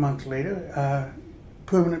a couple months later,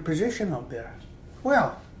 permanent position out there.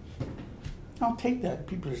 Well, I'll take that.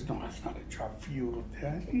 People said, no, that's not a job for you out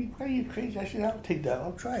there. I said, why are you crazy? I said, I'll take that.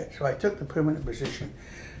 I'll try it. So I took the permanent position.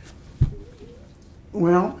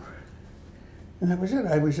 Well, and that was it.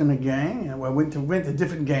 I was in a gang. I went to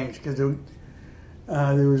different gangs because there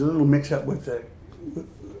was a little mix-up with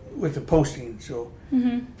the posting. So,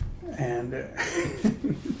 and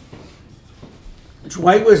so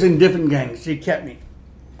I was in different gangs. They kept me.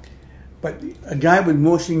 But a guy with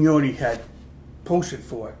more seniority had posted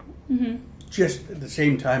for it, just at the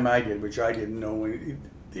same time I did, which I didn't know.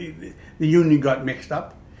 The union got mixed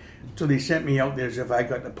up, so they sent me out there as if I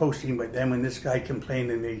got the posting. But then when this guy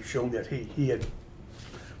complained and they showed that he had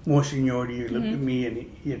more seniority, he looked at me and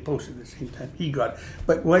he had posted at the same time, he got it.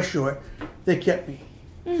 But West Shore, they kept me.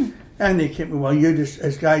 And they kept me, well, you're just,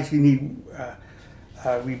 as guys, you need...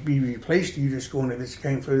 be replaced. You just go into this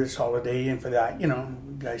game for this holiday and for that.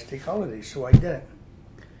 Guys take holidays, so I did it.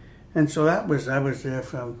 And so I was there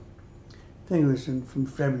from, I think it was from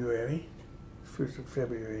February, 1st of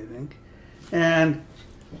February, I think. And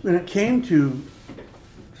when it came to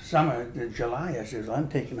summer, July, I said, well, I'm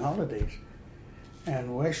taking holidays.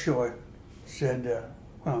 And West Shore said,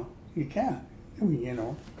 well, you can't.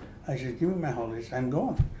 I said, give me my holidays, I'm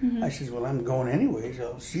going. I said, well, I'm going anyways,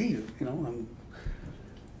 I'll see you,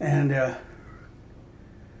 And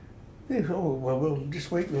they said, oh, well, we'll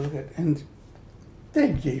just wait and look at it. And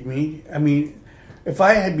they gave me, if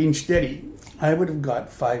I had been steady, I would have got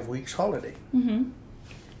 5 weeks holiday.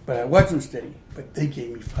 But I wasn't steady. But they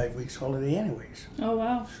gave me 5 weeks holiday anyways. Oh,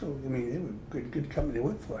 wow. So, they were good company to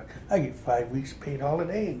work for. I get 5 weeks paid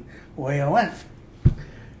holiday, and away I went.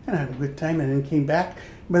 And I had a good time, and then came back.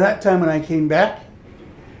 By that time when I came back,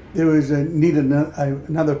 there was needed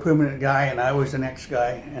another permanent guy, and I was the next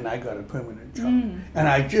guy, and I got a permanent job. And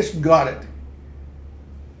I just got it.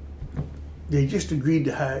 They just agreed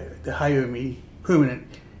to hire me permanent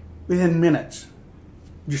within minutes,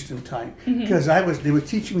 just in time. Because they were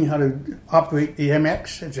teaching me how to operate the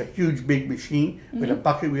MX. It's a huge, big machine with a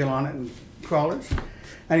bucket wheel on it and crawlers.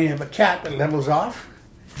 And you have a cat that levels off.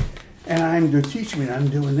 And they're teaching me, and I'm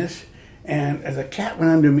doing this. And as the cat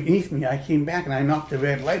went underneath me, I came back and I knocked the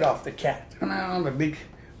red light off the cat. And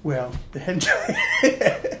the head guy,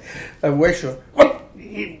 a Wesher,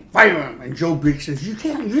 fire him. And Joe Briggs says, you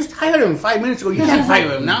just hired him 5 minutes ago. You can't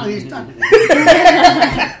fire him now. He's done.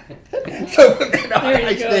 So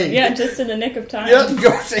there you go. Stayed. Yeah, just in the nick of time. Yeah,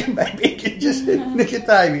 Joe saying my bacon, just nick of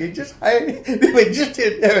time. He just hired. They were just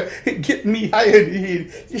get me hired. He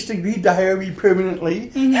just agreed to hire me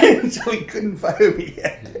permanently, and so he couldn't fire me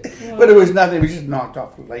yet. Wow. But it was nothing. It was just knocked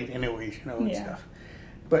off the light, anyways, and stuff.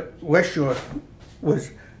 But West Shore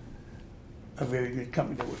was a very good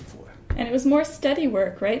company to work for. And it was more steady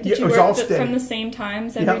work, right? Did you work from the same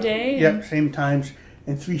times every day? Yep, same times,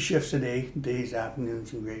 and 3 shifts a day, days,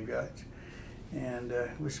 afternoons, and graveyards. And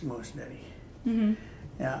it was more steady.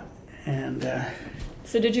 Yeah, and...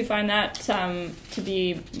 so did you find that to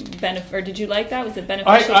be or did you like that? Was it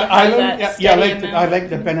beneficial to have that steady amount? I liked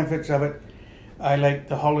the benefits of it. I liked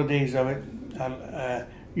the holidays of it.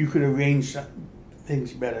 You could arrange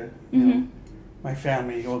things better, you know. My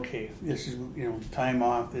family, okay, this is, time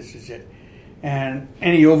off, this is it. And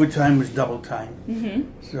any overtime was double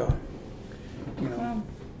time. So, wow.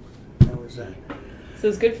 That was that. So it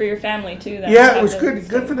was good for your family too. Yeah, it was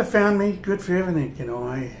good for the family, good for everything,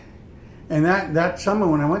 And that summer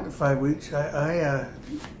when I went to 5 weeks, I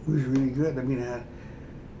was really good. I mean,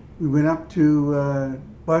 we went up to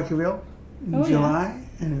Barkerville in July,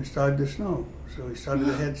 and it started to snow. So we started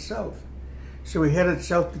to head south. So we headed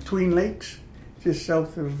south between lakes, just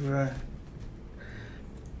south of,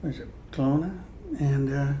 Kelowna,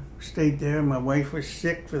 and stayed there. My wife was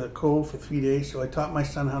sick for the cold for 3 days, so I taught my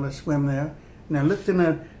son how to swim there. And I looked in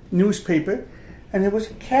a newspaper, and there was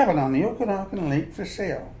a cabin on the Okanagan Lake for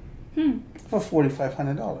sale for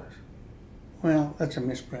 $4,500. Well, that's a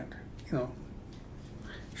misprint, So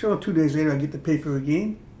 2 days later, I get the paper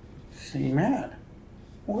again, same ad.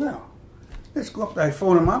 Well, let's go up there. I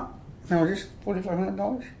phone him up. Now, is this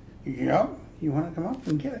 $4,500? Yep. You want to come up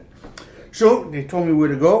and get it? So they told me where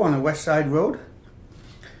to go on the West Side Road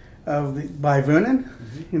by Vernon,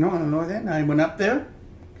 on the north end. I went up there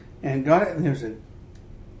and got it, and there's a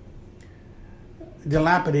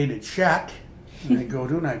dilapidated shack. And I go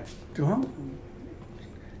to it, and I go,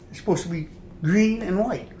 it's supposed to be green and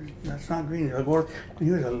white. That's not green. I go, and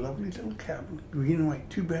here's a lovely little cabin, green and white,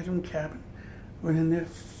 2-bedroom cabin. Went in there,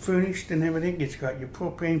 furnished and everything. It's got your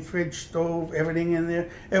propane fridge, stove, everything in there,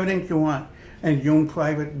 everything you want. And your own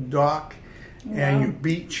private dock, and your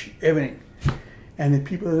beach, everything. And the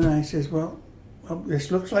people and I says, well,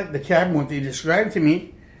 this looks like the cabin, what they described to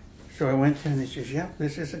me. So I went there and they says, yeah,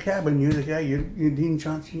 this is the cabin. You're the guy, you're Dean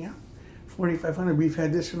Johnson, yeah. $4,500. We've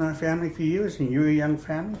had this in our family for years, and you're a young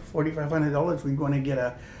family. $4,500. We're going to get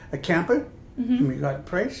a camper, and we got a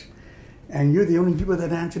price. And you're the only people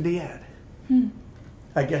that answered the ad.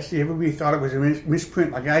 I guess everybody thought it was a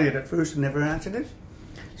misprint like I did at first and never answered it.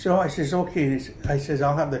 So I says, okay. I says,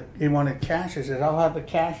 they wanted cash. I says, I'll have the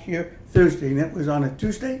cash here Thursday. And that was on a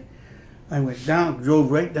Tuesday. I went down,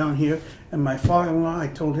 drove right down here. And my father-in-law, I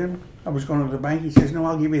told him I was going to the bank. He says, no,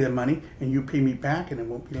 I'll give you the money and you pay me back and it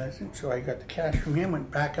won't be less than. So I got the cash from him, went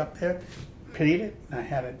back up there, paid it, and I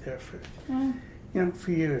had it there for,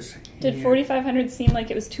 for years. Did $4,500 seem like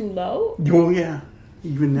it was too low? Oh, yeah.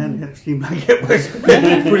 Even then, it seemed like it was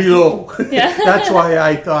pretty low. Yeah. That's why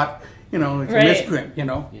I thought, it's a misprint,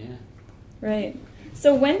 Yeah. Right.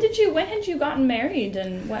 So when had you gotten married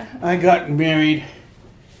and what? I got married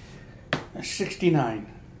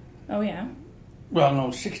 69. Oh, yeah. Well,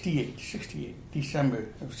 no, 68, December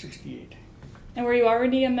of 68. And were you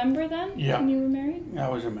already a member then? Yeah. When you were married? I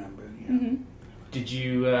was a member, yeah. Did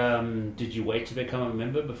you wait to become a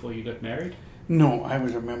member before you got married? No, I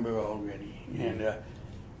was a member already. And,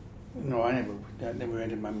 no, that never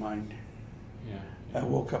entered my mind. Yeah. I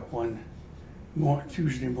woke up one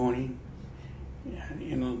Tuesday morning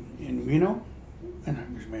in Reno, and I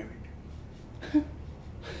was married.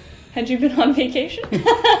 Had you been on vacation?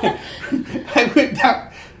 I went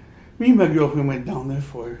down. Me and my girlfriend went down there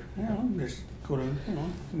for, just go to,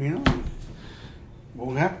 Reno.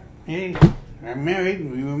 Woke up. Hey, I'm married.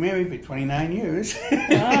 We were married for 29 years.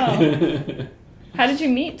 Wow. How did you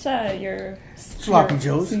meet your Sloppy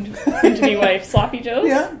Joe's soon-to-be wife, Sloppy Joe's?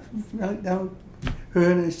 Yeah, down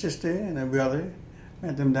her and her sister and her brother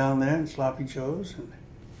Met them down there in Sloppy Joe's, and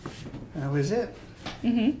that was it.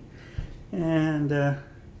 And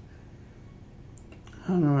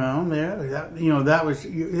hung around there. That was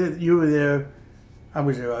you were there. I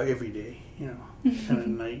was there every day, and at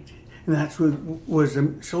night. And that's what was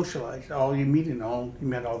socialized. All you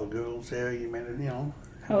met all the girls there. You met,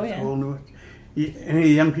 Oh yeah.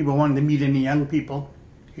 Any young people wanted to meet any young people,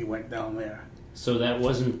 he went down there. So that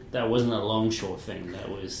wasn't a Longshore thing. That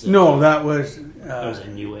was that was a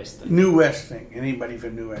New West thing. New West thing. Anybody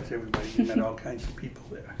from New West, everybody. You met all kinds of people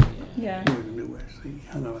there. Yeah. It was a New West thing. He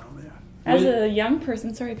hung around there. As a young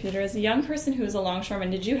person, sorry, Peter, as a young person who was a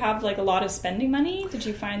longshoreman, did you have like a lot of spending money? Did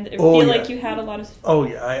you like you had a lot of? Oh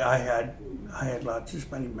yeah, I had lots of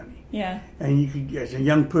spending money. Yeah. And you could, as a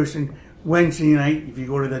young person, Wednesday night, if you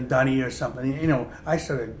go to the Dunny or something,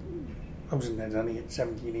 I was in the Dunny at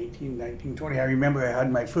 17, 18, 19, 20. I remember I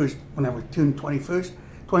had my first, when I was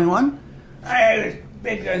 21, I was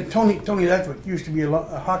big. Tony Ledwick used to be a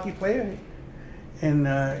hockey player in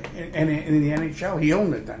the NHL. He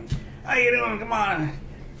owned the Dunny. How you doing? Come on.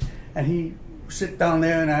 And he sit down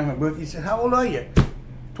there and I have my birthday. He said, how old are you?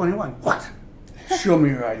 21. What? Show me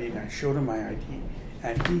your ID. And I showed him my ID.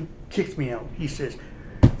 And he kicked me out. He says,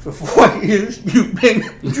 for 4 years you've been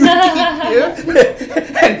drinking here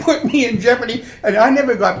and put me in jeopardy. And I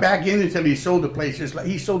never got back in until he sold the place.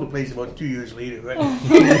 He sold the place about 2 years later. Right?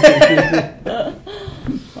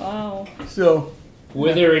 Wow. So,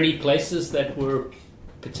 were there any places that were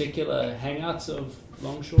particular hangouts of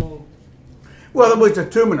Longshore? Well, there was a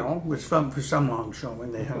terminal, was for some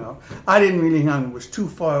longshoremen they hung out. I didn't really hang out. It was too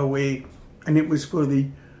far away, and it was for the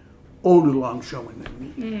older longshoremen than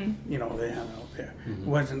me. They hung out there. It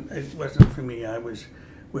wasn't for me. I was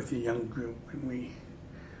with a young group, and we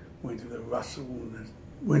went to the Russell and the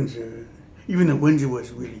Windsor. Even the Windsor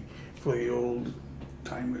was really for the old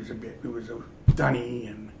timers a bit. There was a Dunny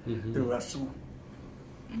and the Russell.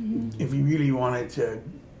 If you really wanted to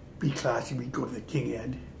be classy, we'd go to the King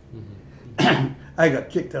Ed. I got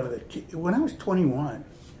kicked out of the when I was 21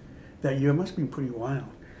 that year. It must have been pretty wild.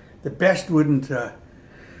 The best wouldn't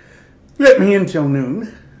let me in till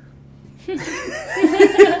noon.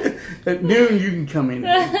 At noon you can come in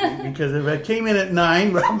because if I came in at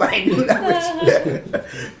 9, well, by noon I was there.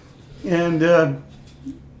 And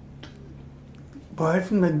apart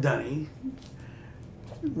from the Dunny,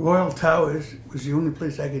 Royal Towers was the only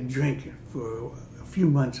place I could drink for a few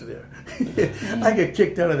months there. I got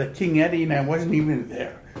kicked out of the King Eddie and I wasn't even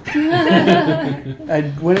there.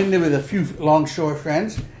 I went in there with a few longshore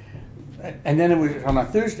friends, and then it was on a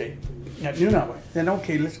Thursday at noon hour. Then,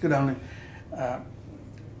 okay, let's go down. It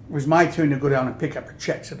was my turn to go down and pick up the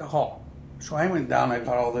checks at the hall. So I went down, I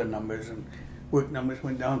got all their numbers and work numbers,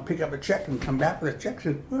 went down, pick up a check and come back with a check.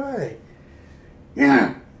 Said, where are they?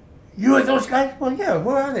 Yeah. You with those guys? Well, yeah,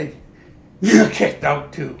 where are they? You're kicked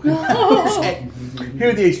out too.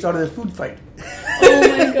 Here they started a food fight. Oh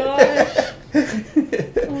my gosh.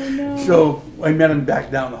 Oh no. So I met him back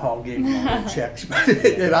down the hall, gave him all the checks.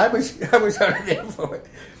 And I was out of there for it.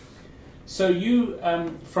 So you,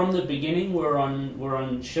 from the beginning, were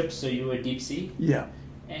on ships, so you were deep sea? Yeah.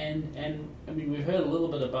 And I mean, we've heard a little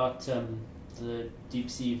bit about the deep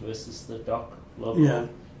sea versus the dock local. Yeah.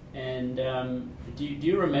 And do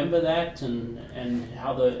you remember that and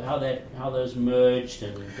how those merged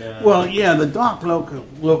and? Well, yeah, the dock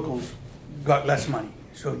locals got less money.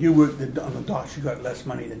 So you worked on the docks, you got less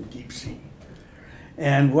money than deep sea.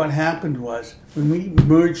 And what happened was when we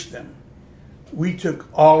merged them, we took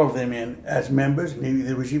all of them in as members. Maybe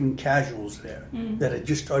there was even casuals there that had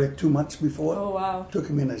just started 2 months before. Oh wow! Took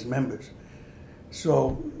them in as members.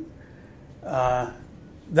 So.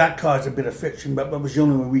 That caused a bit of friction, but that was the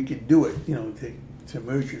only way we could do it, to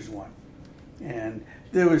merge as one. And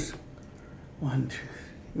there was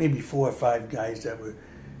maybe 4 or 5 guys that were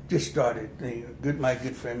just started. My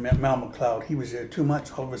good friend Mal McLeod, he was there 2 months.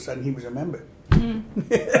 All of a sudden, he was a member.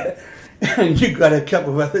 And you got a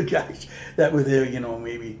couple of other guys that were there,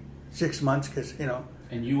 maybe 6 months, because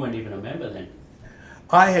And you weren't even a member then.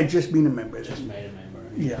 I had just been a member. Just made a member.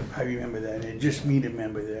 Yeah, I remember that. I had just been a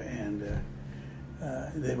member there, and.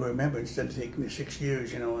 They were a member instead of taking the 6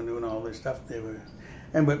 years, and doing all this stuff.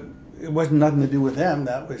 But it wasn't nothing to do with them.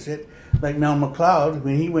 That was it. Like Mel McLeod,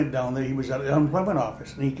 when he went down there, he was at the unemployment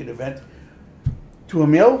office, and he could event to a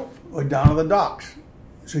mill or down to the docks.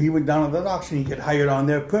 So he went down to the docks, and he get hired on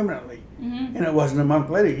there permanently. And it wasn't a month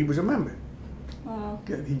later, he was a member. Wow.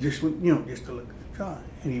 He just went, just to look at the job,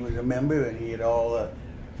 and he was a member, and he had all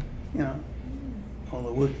all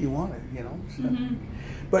the work he wanted, So.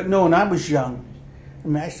 But no, when I was young.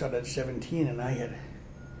 I started at 17, and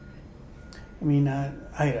I mean, I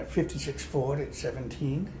had a 56 Ford at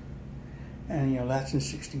 17, and that's in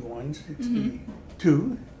 61,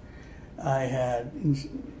 62. I had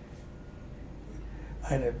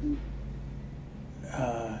a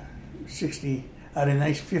 60. I had a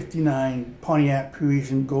nice 59 Pontiac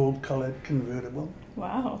Parisian gold-colored convertible.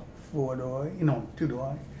 Wow. 4-door,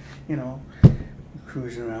 2-door,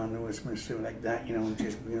 cruising around New Westminster like that,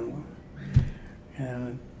 just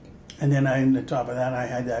and then on the top of that, I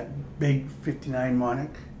had that big 59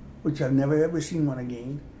 Monarch, which I've never ever seen one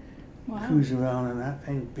again. Wow. Cruise around in that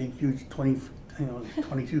thing, big, huge,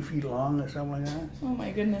 22 feet long or something like that. Oh my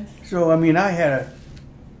goodness. So I mean, I had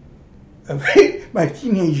my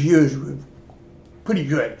teenage years were pretty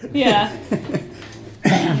good. Yeah.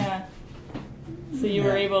 Yeah. So you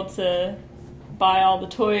were able to buy all the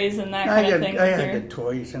toys and that kind of thing. I had the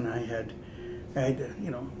toys, and I had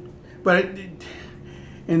but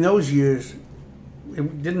in those years,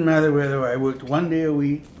 it didn't matter whether I worked 1 day a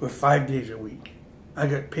week or 5 days a week. I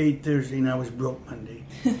got paid Thursday, and I was broke Monday.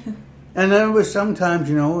 And there was sometimes,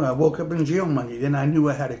 I woke up in jail Monday. Then I knew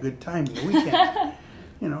I had a good time the weekend.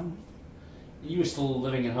 You were still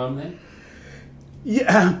living at home then?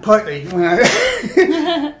 Yeah, partly. When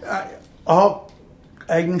all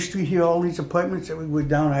Agnes Street here, all these apartments that we were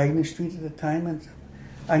down Agnes Street at the time, and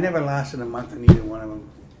I never lasted a month in either one of them.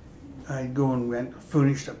 I'd go and rent a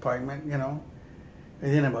furnished apartment, and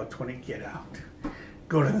then about 20, get out.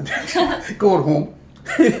 Go to the next, go home.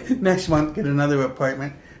 Next month, get another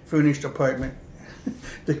apartment, furnished apartment.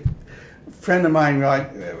 The friend of mine,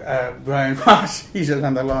 Brian Ross, he's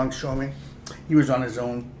another longshoreman. He was on his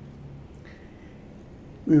own.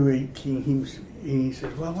 We were 18. He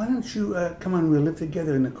said, well, why don't you come on, we'll live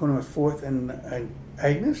together in the corner of 4th and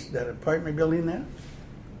Agnes, that apartment building there.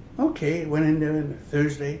 Okay, went in there on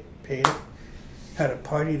Thursday, paid it, had a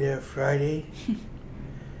party there Friday.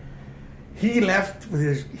 He left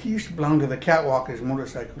he used to belong to the Catwalkers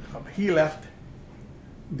motorcycle club. He left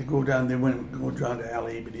to go down, they went to go down to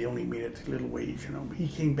LA, but he only made it to Little Ways, He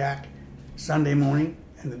came back Sunday morning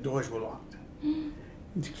and the doors were locked.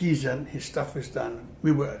 His keys done, his stuff was done.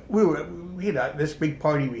 We had this big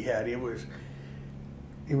party we had. It was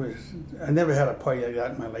I never had a party like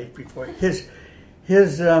that in my life before. His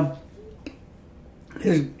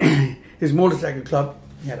motorcycle club,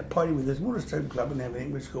 he had a party with his motorcycle club and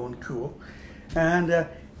everything was going cool. And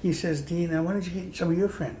he says, Dean, why don't you get some of your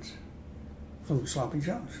friends from Sloppy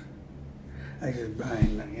Joe's? I said,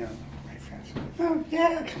 Brian, my friends. Oh,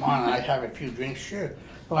 yeah, come on, I'd have a few drinks, sure.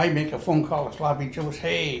 Well, I make a phone call to Sloppy Joe's.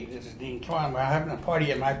 Hey, this is Dean. Come on, we're having a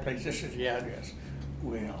party at my place. This is the address.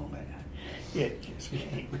 Well, it just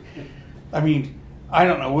came. I mean, I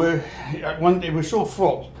don't know. One day it was so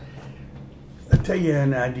full. I'll tell you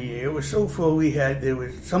an idea. It was so full. There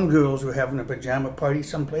was some girls were having a pajama party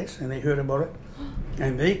someplace, and they heard about it,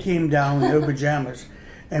 and they came down in their pajamas,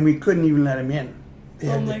 and we couldn't even let them in. They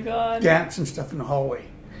had my God! Dance and stuff in the hallway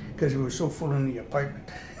because it was so full in the apartment.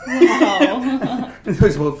 Wow. And there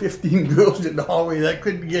was about 15 girls in the hallway that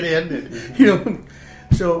couldn't get in, and,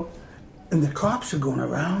 So, and the cops are going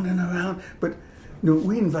around and around, but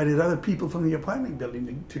we invited other people from the apartment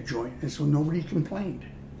building to join, and so nobody complained.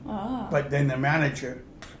 Ah. But then the manager,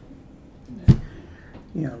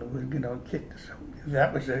 kicked us out.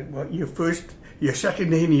 That was your second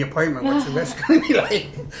day in the apartment. What's the rest going to be like?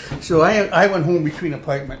 So I went home between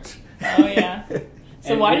apartments. Oh yeah.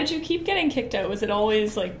 So why did you keep getting kicked out? Was it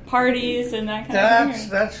always like parties and that kind of thing?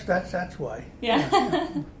 That's why. Yeah.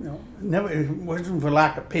 Never. It wasn't for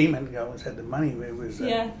lack of payment. I always had the money. It was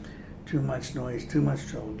too much noise, too much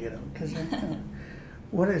trouble to get out. Because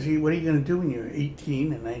what are you going to do when you're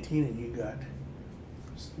 18 and 19 and you got?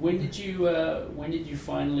 When did you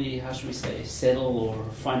finally, how should we say, settle or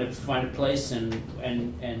find a place and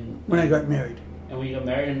when I got married. And when you got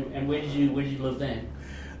married, and where did you live then?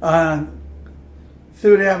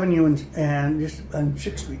 3rd Avenue and just on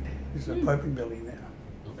 6th Street. There's an apartment building there.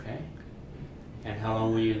 Okay. And how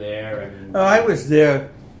long were you there? I was there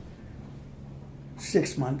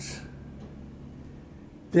 6 months.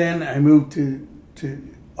 Then I moved to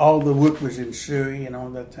all the work was in Surrey and all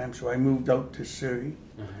that time, so I moved out to Surrey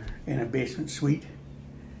in a basement suite.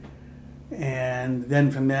 And then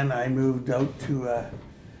from then I moved out to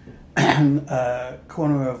a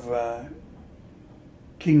corner of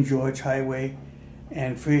King George Highway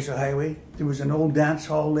and Fraser Highway. There was an old dance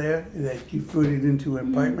hall there that converted into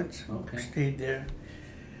apartments. Okay. Stayed there.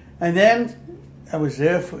 And then I was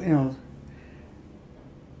there for, and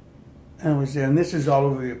this is all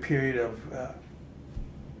over a period of,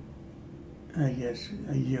 I guess,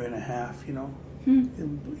 a year and a half, And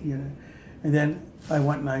then I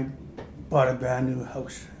went and I bought a brand new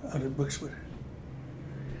house out of Brookswood.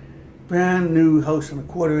 brand new house on a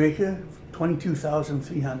quarter acre,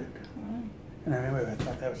 $22,300. And I remember I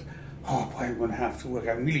thought that was, oh boy, I'm going to have to work.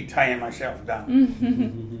 I'm really tying myself down.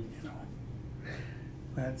 You know.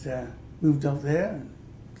 But moved out there, and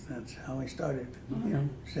that's how I started. You know,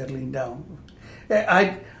 settling down.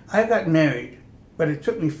 I got married, but it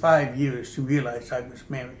took me 5 years to realize I was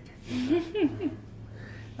married.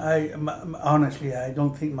 Honestly, I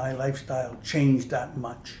don't think my lifestyle changed that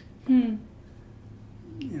much. You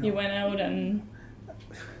know, you went out and...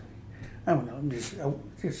 I don't know,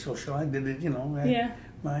 just social. I did it, you know. Yeah.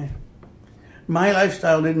 My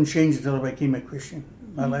lifestyle didn't change until I became a Christian.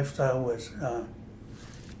 My lifestyle was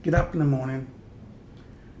get up in the morning,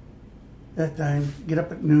 that time, get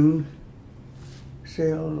up at noon,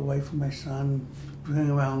 sail away from my son,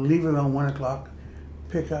 leave around 1 o'clock,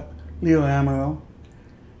 pick up Leo Amaral,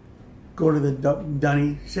 go to the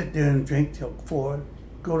Dunny, sit there and drink till 4,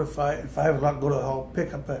 go to 5 o'clock, go to the hall,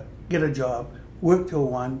 get a job, work till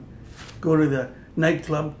 1, go to the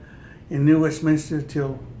nightclub in New Westminster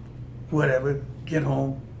till whatever, get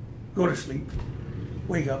home, go to sleep,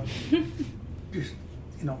 wake up. Just,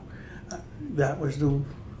 you know, that was the, you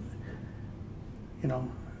know,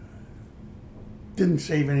 didn't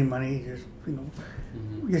save any money, just, you know,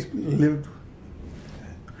 just lived.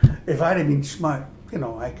 If I'd have been smart, you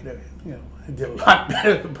know, I could have, you know, I did a lot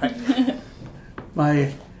better, but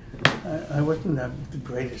I wasn't the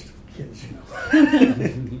greatest of kids, you know.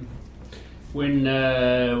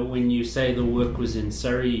 When you say the work was in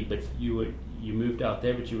Surrey, but you moved out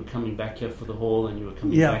there, but you were coming back here for the hall, and you were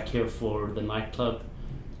coming back here for the nightclub.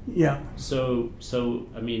 Yeah. So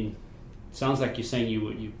I mean, sounds like you're saying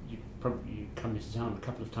you probably come to town a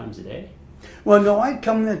couple of times a day. Well, no, I'd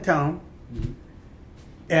come to town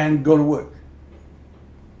and go to work,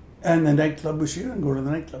 and the nightclub was here, and go to the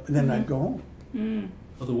nightclub, and then I'd go home.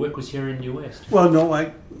 Oh, the work was here in New West. Well,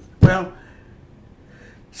 no,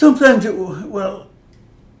 sometimes it was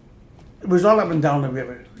all up and down the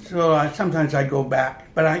river. So sometimes I'd go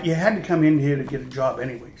back, but you had to come in here to get a job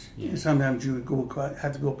anyways. Yeah. And sometimes you would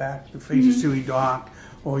had to go back to the Fraser Surrey dock,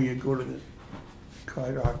 or you'd go to the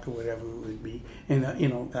car dock or whatever it would be. And you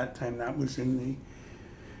know, that time that was in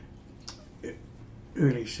the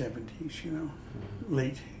early 70s, you know,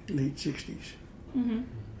 late 60s, and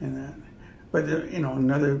that. But you know,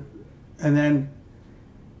 and then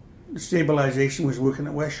stabilization was working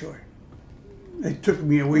at West Shore. It took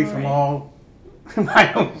me away from all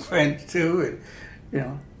my own friends too, and, you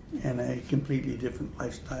know, and a completely different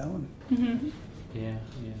lifestyle. And yeah.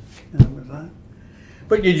 That was that.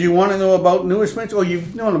 But did you want to know about New Westminster? Oh,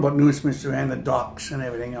 you've known about New Westminster and the docks and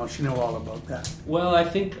everything else. You know all about that. Well, I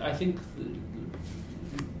think.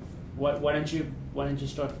 Why don't you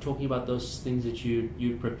start talking about those things that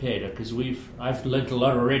you prepared? Because I've learned a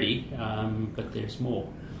lot already, but there's more.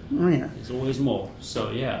 Oh, yeah. There's always more. So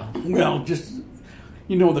yeah. Well, just,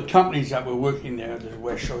 you know, the companies that were working there, the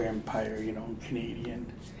West Shore Empire, you know,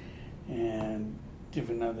 Canadian, and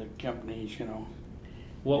different other companies, you know.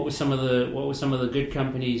 What were some of the good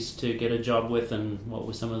companies to get a job with, and what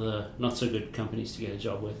were some of the not so good companies to get a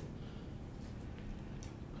job with?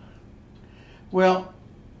 Well,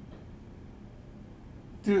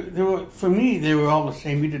 for me, they were all the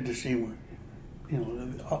same. We did the same work. You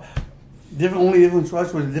know, only difference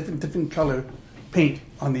was a different color paint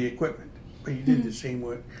on the equipment, but you did the same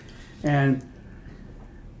work. And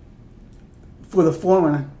for the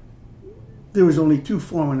foreman, there was only 2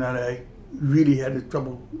 foremen that I really had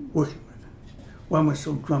trouble working with. One was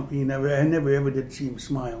so grumpy, I never ever did see him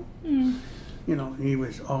smile. You know, he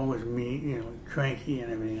was always mean, you know, cranky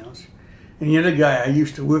and everything else. And the other guy I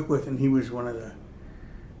used to work with, and he was one of the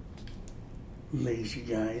lazy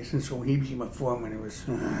guys, and so when he became a foreman, it was,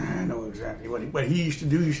 I know exactly what he used to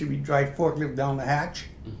do. He used to drive forklift down the hatch,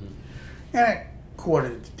 and at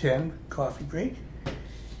 9:45, coffee break,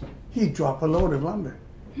 he'd drop a load of lumber,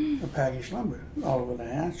 a packaged lumber, all over the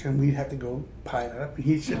hatch, and we'd have to go pile it up, and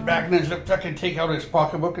he'd sit back in his lift truck and take out his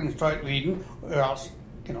pocketbook and start reading, or else,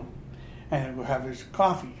 you know, and we'll have his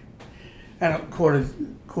coffee. And at quarter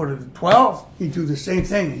to 12, he'd do the same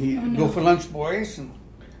thing. He'd go for lunch, boys, and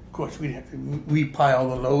of course we'd have to repile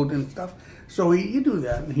the load and stuff. So you do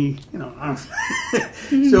that, and he, you know.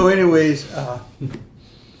 So anyways,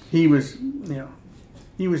 he was, you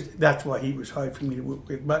know, that's why he was hard for me to work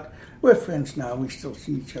with. But we're friends now. We still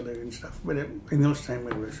see each other and stuff. But in those times,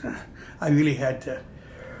 it was, I really had to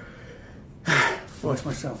force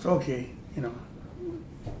myself, okay, you know,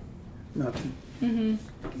 not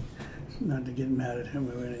to get mad at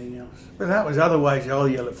him or anything else. But that was otherwise all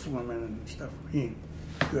yellow foreman and stuff. He ain't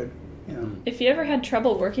good, you know. If you ever had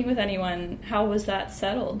trouble working with anyone, how was that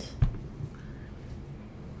settled?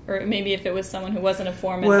 Or maybe if it was someone who wasn't a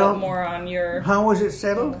foreman, Well, but more on your... How was it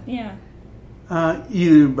settled? Yeah.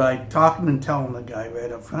 Either by talking and telling the guy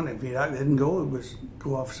right up front. If he didn't go, it was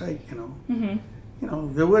go off site, you know. Mm-hmm. You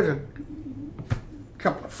know, there was a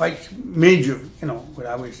couple of fights, major, you know, when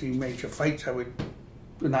I would see major fights,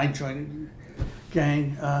 when I joined the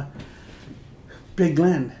gang, Big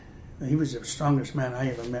Glenn, he was the strongest man I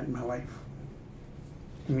ever met in my life.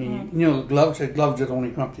 I mean, you know, gloves that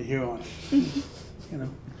only come up to here on, you know.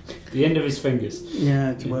 The end of his fingers.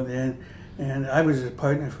 Yeah, it's about the end. And I was his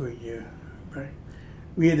partner for a year. Right?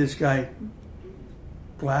 We had this guy,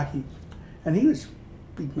 Blackie, and he was a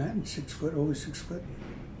big man, 6 foot, over 6 foot.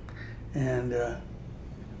 And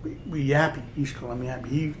we Yappy, he used to call him Yappy.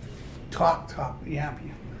 He talked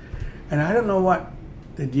Yappy. And I don't know what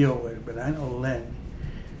the deal was, but I know Len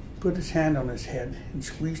put his hand on his head and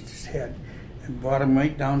squeezed his head and brought him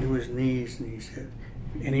right down to his knees, and he said,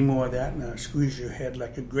 any more of that and I'll squeeze your head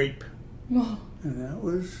like a grape. Oh. And that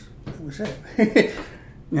was it.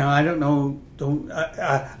 Now, I don't know,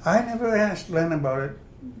 I never asked Len about it,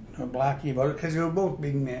 or Blackie about it, because they were both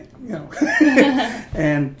big men, you know.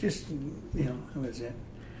 And just, you know, that was it.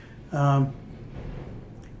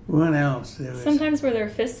 What else? Sometimes were there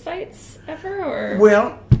fist fights ever, or?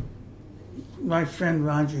 Well, my friend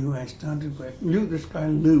Roger, who I started with, this guy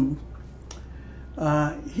Lou,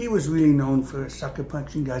 he was really known for sucker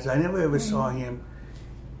punching guys. I never ever saw him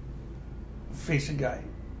face a guy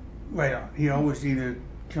right on. He always either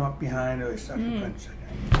come up behind or sucker punch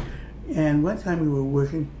a guy. And one time we were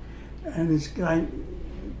working, and this guy,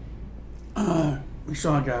 we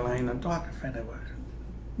saw a guy lying on the dock, a friend of ours,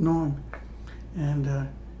 Norm. And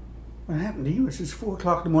what happened? He was just 4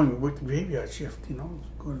 o'clock in the morning. We worked the graveyard shift, you know,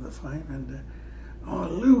 go to the 5. And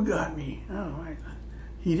Lou got me. Oh,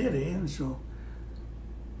 he did, eh? And so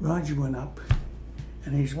Roger went up,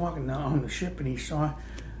 and he's walking down on the ship, and he saw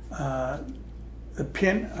the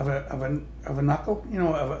pin of a knuckle, you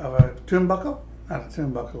know, of a turnbuckle, not a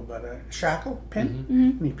turnbuckle, but a shackle pin,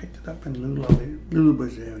 and he picked it up, and Lou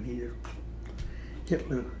was there, and he just hit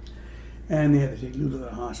Lou, and they had to take Lou to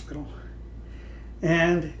the hospital,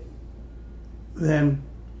 and then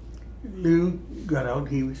Lou got out,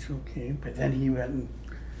 he was okay, but then he went and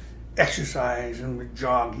exercised and would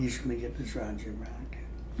jog. He's going to get this Roger back.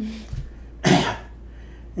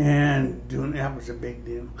 And doing that was a big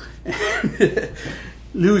deal.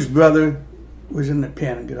 Lou's brother was in the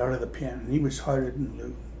pen and got out of the pen, and he was harder than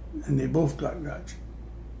Lou. And they both got Roger.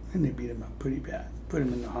 And they beat him up pretty bad. Put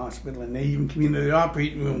him in the hospital, and they even came into the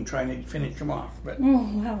operating room trying to finish him off. But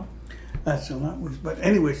wow. That's a lot. But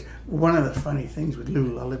anyways, one of the funny things with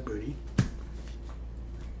Lou Lullaby,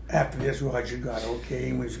 after this, Roger got okay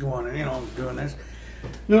and was going, you know, doing this.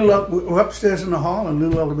 We're upstairs in the hall, and Lou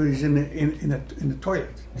Lullaby's in the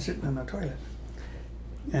toilet, sitting in the toilet.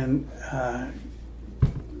 And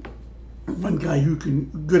one guy who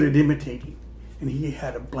good at imitating, and he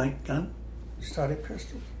had a blank gun, started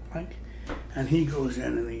pistol, blank. And he goes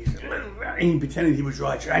in and he pretended he was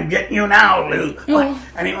Roger. I'm getting you now, Lou. Oh.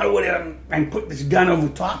 And he went over and put this gun over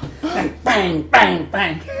top, and bang, bang,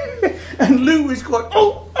 bang. And Lou was going,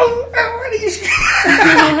 and he's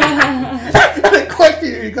and of course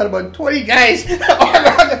you got about 20 guys all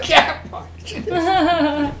around the camp.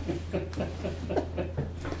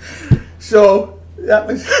 So that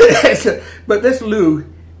was, but this Lou,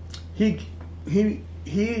 he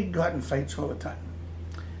got in fights all the time.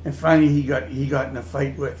 And finally, he got in a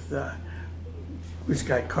fight with this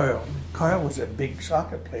guy Carl. Carl was a big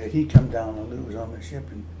soccer player. He come down and Lou was on the ship,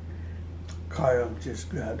 and Carl just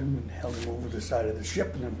grabbed him and held him over the side of the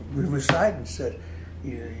ship in the riverside and said,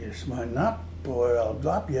 "Either you're smarting up, or I'll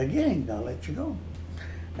drop you again. I'll let you go."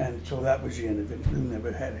 And so that was the end of it. Lou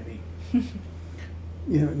never had any,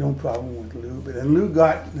 no problem with Lou. But then Lou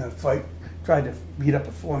got in a fight, tried to beat up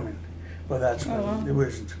a foreman. Well, that's when there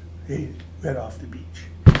wasn't. He got off the beach.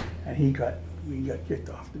 And we got kicked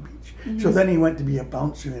off the beach. Mm-hmm. So then he went to be a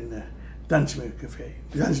bouncer in the Dunsmuir Cafe,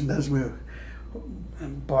 Dunsmuir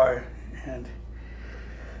bar, and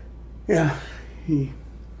yeah, he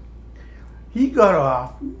got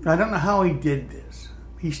off. I don't know how he did this.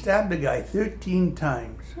 He stabbed a guy 13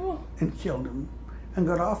 times and killed him, and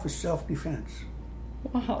got off as self-defense.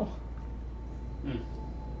 Wow.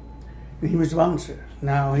 He was a bouncer.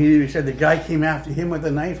 Now, he said the guy came after him with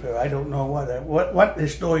a knife, or I don't know what the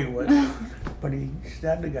story was. But he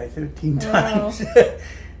stabbed the guy 13 times.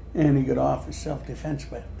 And he got off as self-defense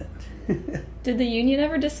by that. Did the union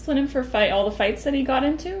ever discipline him for all the fights that he got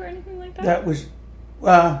into or anything like that? That was,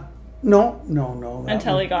 no.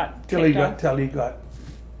 Until he got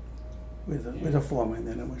with a foreman,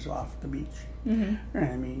 then it was off the beach. Mm-hmm.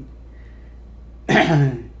 I mean,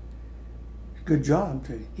 good job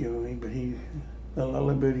to give me, but a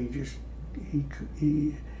little bit,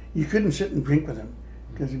 you couldn't sit and drink with him,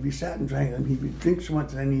 because if you sat and drank with him, he would drink so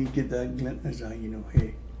much, and then he'd get that glint in his eye,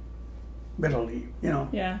 hey, better leave,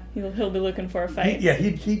 Yeah, he'll be looking for a fight.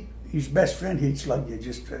 He'd his best friend, he'd slug you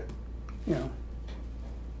just to,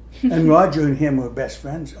 And Roger and him were best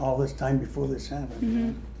friends all this time before this happened.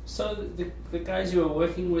 Mm-hmm. So the guys you were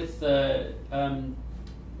working with,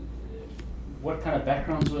 what kind of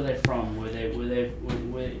backgrounds were they from? Were they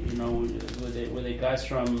guys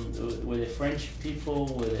from? Were they French people?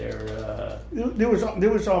 Were there? There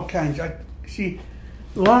was all kinds. I see,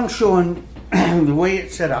 Longshore, the way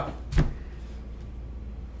it's set up.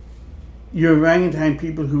 Your orangutan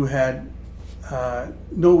people who had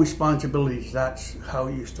no responsibilities. That's how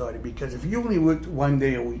you started. Because if you only worked 1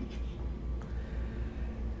 day a week,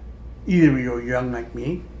 either you were young like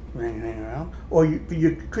me, hanging around, or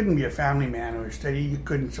you couldn't be a family man or a steady. You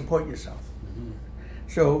couldn't support yourself. Mm-hmm.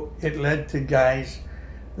 So it led to guys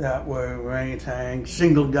that were orangutan,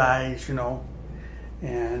 single guys,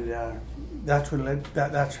 and that's what led.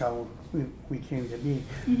 That's how we came to be.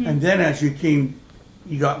 Mm-hmm. And then as you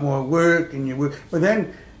got more work and you work. But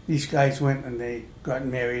then these guys went and they got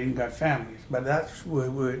married and got families. But that's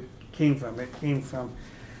where it came from. It came from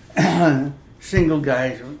single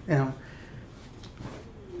guys,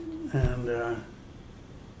 and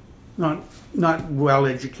not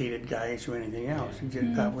well-educated guys or anything else.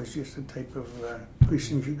 That was just the type of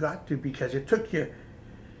persons you got to, because it took you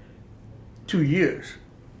 2 years.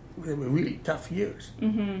 They were really tough years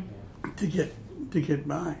to get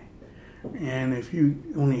by. And if you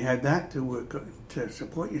only had that to work to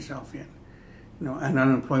support yourself in, and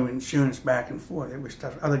unemployment insurance back and forth, it was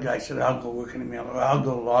tough. Other guys said, "I'll go work in the mill, or I'll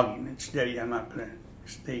go logging. It's steady. I'm not going to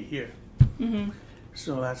stay here." Mm-hmm.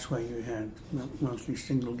 So that's why you had mostly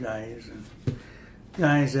single guys and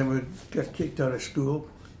guys that got kicked out of school.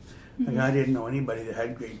 Mm-hmm. Like I didn't know anybody that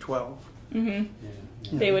had grade 12.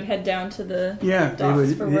 Mm-hmm. They would head down to the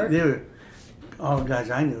docks for work. They were all the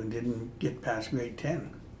guys I knew didn't get past grade 10.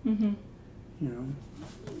 Mm-hmm.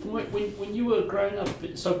 When you were growing up,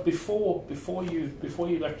 so before you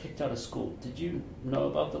got kicked out of school, did you know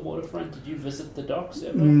about the waterfront? Did you visit the docks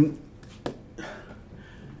ever?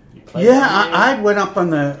 I went up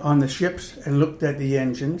on the ships and looked at the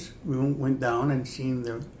engines. We went down and seen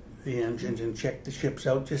the engines and checked the ships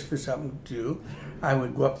out just for something to do. I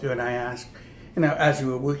would go up there and I asked, as we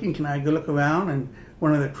were working, can I go look around? And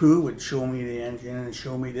one of the crew would show me the engine and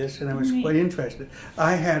show me this, and I was quite interested.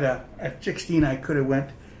 I had at 16, I could have went.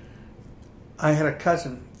 I had a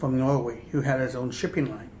cousin from Norway who had his own shipping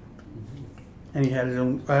line, and he had his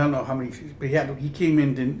own. I don't know how many, but he came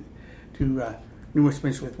in to New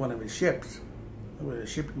Westminster with one of his ships, with a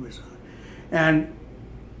ship he was on, and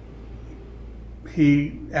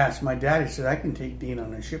he asked my dad. He said, "I can take Dean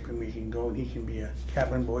on a ship, and we can go, and he can be a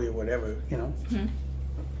cabin boy or whatever, Mm-hmm.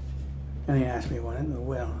 And he asked me one, I go,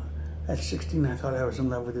 well, at 16 I thought I was in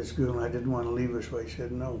love with this girl and I didn't want to leave her, so I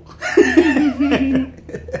said no.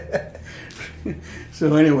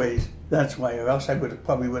 So anyways, that's why, or else I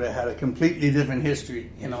probably would have had a completely different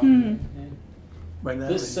history, Mm-hmm. But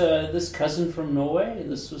this cousin from Norway,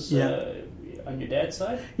 this was on your dad's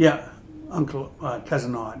side? Yeah,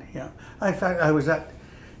 cousin Odd, yeah. In fact, I was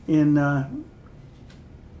in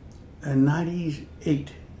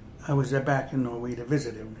 98, I was back in Norway to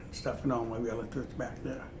visit him and stuff, and all my relatives back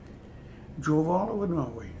there. Drove all over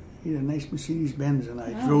Norway. He had a nice Mercedes-Benz, and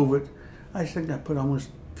I drove it. I think I put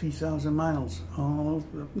almost 3,000 miles all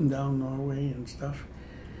up and down Norway and stuff.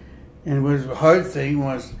 And the hard thing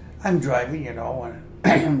was, I'm driving, on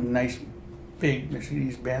a nice big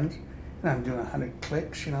Mercedes-Benz, and I'm doing 100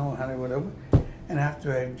 clicks, 100 whatever. And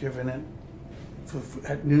after I've driven it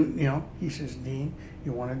at noon, he says, Dean,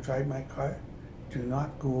 you want to drive my car? Do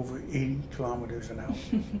not go over 80 kilometers an hour.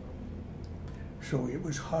 So it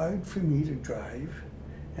was hard for me to drive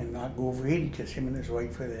and not go over 80, because him and his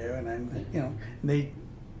wife were there, and and they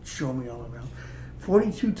show me all around.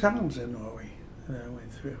 42 tunnels in Norway that I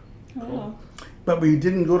went through. Oh. But we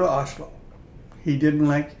didn't go to Oslo. He didn't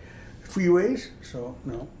like freeways, so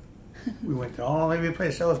no. We went to every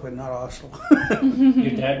place else, but not Oslo.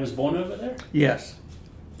 Your dad was born over there? Yes.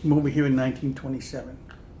 Came over here in 1927.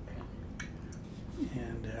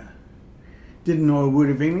 And didn't know a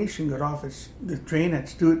word of English, and got off the train at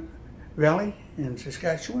Stewart Valley in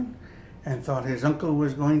Saskatchewan, and thought his uncle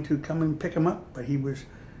was going to come and pick him up, but he was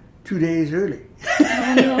 2 days early.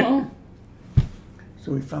 Oh, no.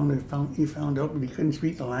 So he found out, but he couldn't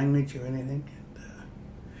speak the language or anything. And,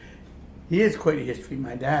 he has quite a history.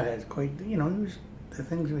 My dad has quite, he was the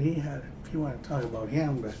things that he had. If you want to talk about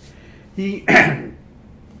him, but he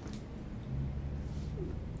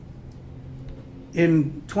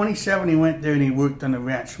in 27, he went there and he worked on a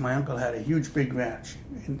ranch. My uncle had a huge, big ranch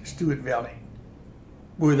in Stewart Valley.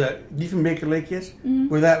 Where the Diefenbaker Lake is,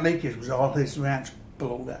 where that lake is, was all his ranch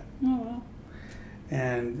below that. Oh, wow.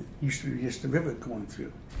 And used to be just a river going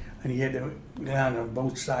through. And he had the land on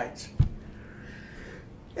both sides.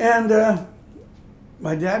 And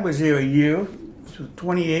my dad was there a year. So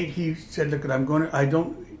 28, he said, look,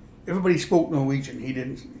 everybody spoke Norwegian. He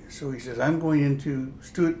didn't. So he says, I'm going into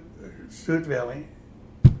Stewart Valley,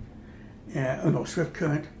 Swift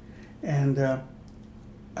Current, and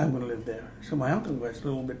I'm going to live there. So my uncle was a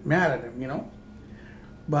little bit mad at him,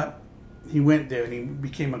 But he went there and he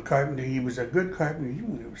became a carpenter. He was a good carpenter.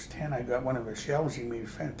 Even when he was 10, I got one of his shelves he made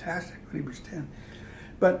fantastic when he was 10.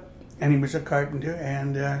 And he was a carpenter,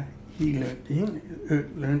 and he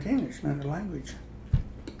learned English, learned the language.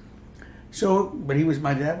 So, but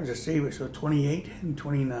my dad was a saver, so 28 and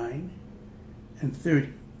 29 and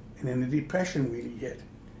 30. And then the Depression really hit.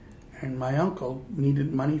 And my uncle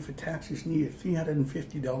needed money for taxes, needed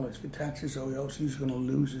 $350 for taxes, or else he was going to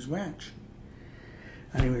lose his ranch.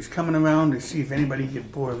 And he was coming around to see if anybody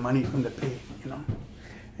could borrow money from the pay,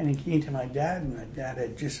 And he came to my dad, and my dad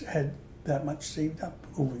had just had that much saved up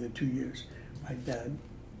over the 2 years. My dad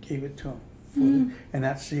gave it to him, and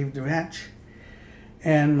that saved the ranch.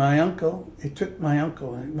 And my uncle, it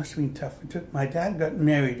must have been tough. My dad got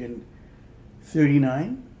married in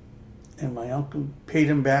 39. And my uncle paid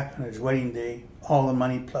him back on his wedding day, all the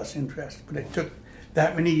money plus interest. But it took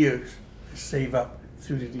that many years to save up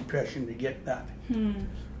through the Depression to get that,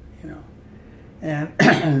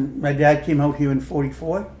 And my dad came out here in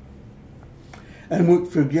 44 and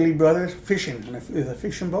worked for Gilly Brothers fishing with a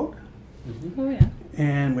fishing boat. Oh, yeah.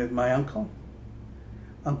 And with my uncle,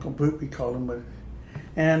 Uncle Bert, we called him.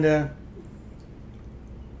 And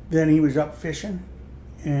then he was up fishing,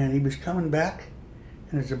 and he was coming back.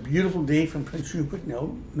 And it's a beautiful day from Prince Rupert,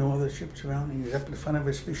 no other ships around. He was up in front of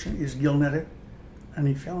his his gill netter, and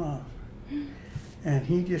he fell off. And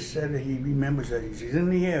he just said that he remembers that he's in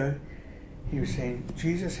the air. He was saying,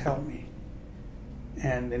 Jesus, help me.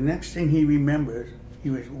 And the next thing he remembers, he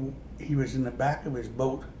was in the back of his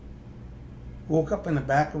boat, woke up in the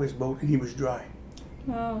back of his boat, and he was dry.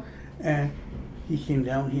 Wow. And he came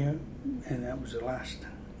down here, and that was the last.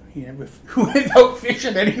 He never went out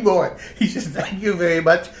fishing anymore. He says, thank you very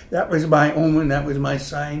much. That was my omen. That was my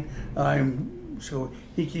sign. So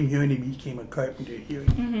he came here and he became a carpenter here.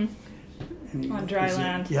 On dry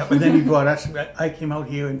land. Yeah, but then he brought us. I came out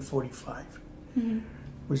here in 45.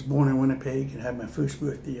 Was born in Winnipeg and had my first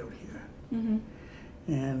birthday out here.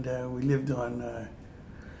 And we lived on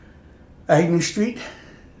Agnew Street.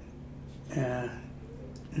 And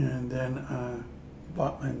then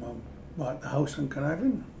my mom bought the house in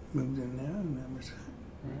Carnarvon. Moved in there, and that was it.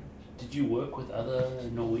 Right. Did you work with other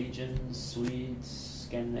Norwegians, Swedes,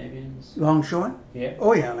 Scandinavians? Longshoreman? Yeah.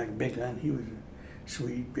 Oh yeah, like Big Land. He was a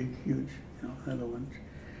Swede, big, huge, other ones.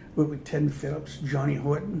 Worked with Ted Phillips, Johnny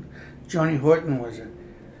Horton. Johnny Horton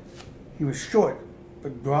he was short,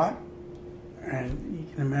 but broad. And you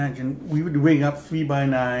can imagine, we would ring up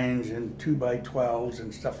 3x9s and 2x12s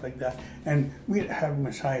and stuff like that. And we'd have them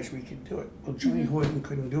as high as we could do it. Well, Johnny Horton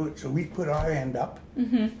couldn't do it, so we'd put our end up,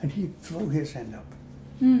 and he'd throw his end up.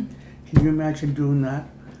 Can you imagine doing that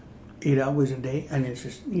 8 hours a day? And it's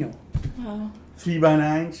just, wow.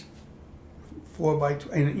 3x9s,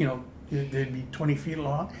 4x12, and, they'd be 20 feet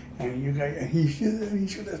long, and he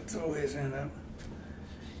should have thrown his end up.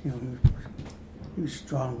 He was a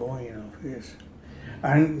strong boy, Yes.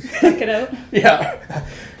 And Stick it out. Yeah.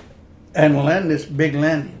 And Len, this Big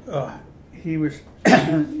Len, he was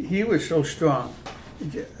he was so strong.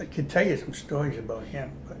 I could tell you some stories about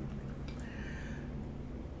him, but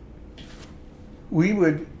we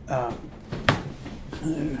would on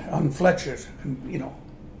Fletcher's, and you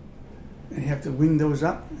have to wing those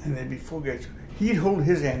up, and there'd be 4 guys. He'd hold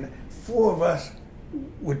his end. 4 of us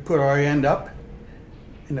would put our end up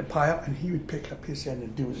in the pile, and he would pick up his end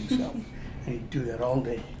and do it himself. And he'd do that all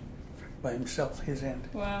day by himself, his end.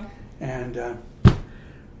 Wow. And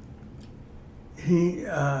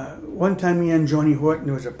one time me and Johnny Horton,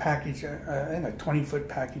 there was a package, a 20-foot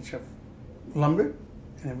package of lumber,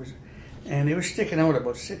 and it was sticking out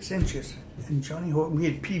about 6 inches. And Johnny Horton, we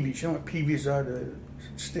had PVs. You know what PVs are? The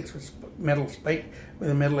sticks with metal spike with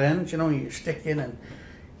a metal end. You stick in, and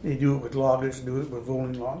they do it with loggers, do it with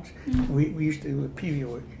rolling logs. We used to do it with PV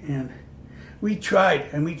work, and we tried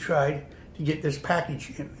to get this package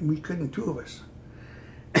in, and we couldn't, 2 of us.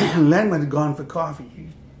 Len had gone for coffee.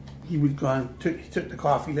 He took the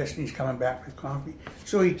coffee list, and he's coming back with coffee.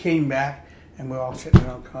 So he came back, and we're all sitting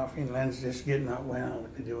around coffee, and Len's just getting out,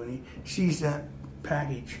 what to do, and he sees that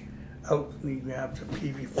package out and he grabs a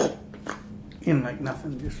PV in like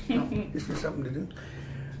nothing, just just for something to do.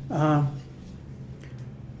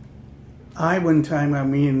 One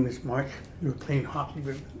time, me and Miss Mark, we were playing hockey.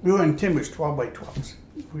 We were in Timbers, 12 by 12s.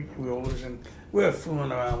 We were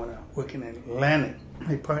fooling around when I was working in Atlantic.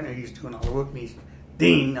 My partner, he's doing all the work, and he's,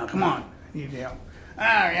 Dean, now come on, I need help.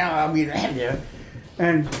 Yeah, I'll be there.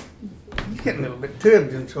 And he's getting a little bit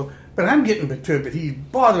perturbed, and so, but I'm getting perturbed, but he's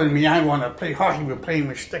bothering me. I want to play hockey. We're playing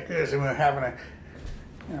with stickers, and we're having a,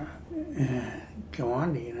 come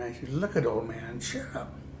on, Dean. And I said, look at old man, shut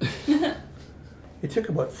up. It took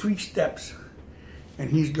about 3 steps, and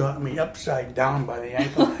he's got me upside down by the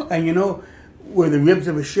ankle. And you know where the ribs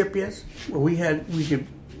of a ship is? Well,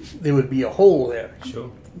 there would be a hole there. Sure.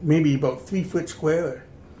 Maybe about 3 foot square.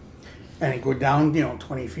 And he'd go down,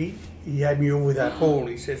 20 feet. He had me over that hole.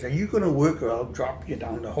 He says, are you going to work or I'll drop you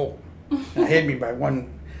down the hole? And had me by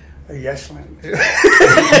one yes-land.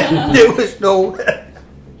 There was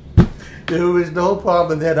no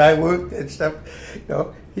problem that I worked and stuff.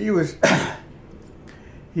 He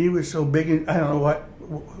was so big, and I don't know what,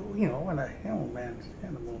 when animal man,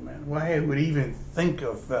 why I would even think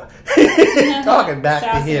of talking back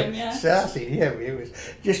to him. Yeah. Sassy, yeah. He was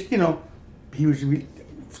just, he was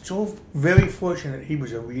so very fortunate. He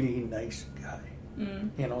was a really nice guy.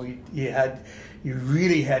 You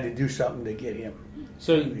really had to do something to get him.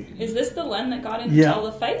 So, is this the Len that got into all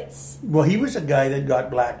the fights? Well, he was a guy that got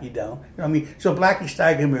Blackie down. So Blackie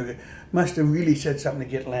Steigenberger must have really said something to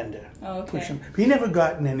get Len to push him. But he never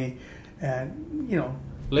gotten any,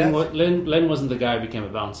 Len wasn't the guy who became a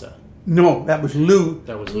bouncer. No, that was Lou.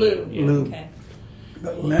 That was Lou. Yeah. Lou. Okay.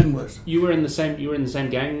 But Len was. You were in the same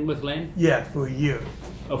gang with Len? Yeah, for a year.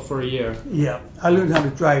 Oh, for a year. Yeah, I learned how to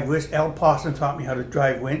drive winch. Al Pawson taught me how to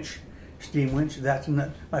drive winch, steam winch. That's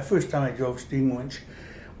my first time I drove steam winch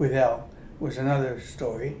with Al was another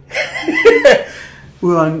story.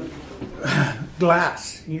 We're on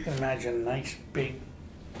glass. You can imagine nice big,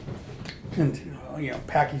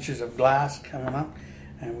 packages of glass coming up,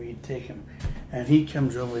 and we take him. And he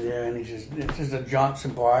comes over there and he says, "This is a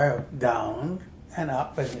Johnson bar down and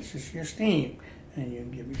up, and this is your steam." And you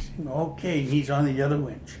give me steam. Okay, he's on the other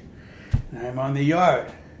winch, and I'm on the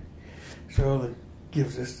yard. So that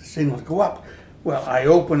gives us the signal to go up. Well, I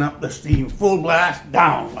open up the steam, full blast,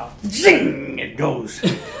 down, zing, it goes.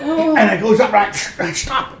 And it goes up, right,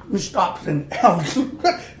 stop it, stops, and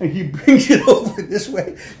he brings it over this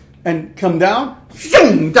way, and come down,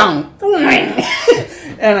 zing, down,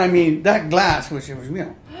 and I mean, that glass, which it was,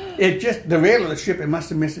 it just, the rail of the ship, it must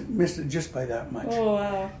have missed it just by that much. Oh,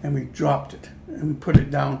 wow. And we dropped it, and we put it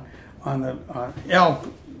down on Al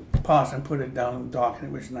Pawson put it down on the dock, and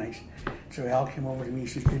it was nice. So Al came over to me and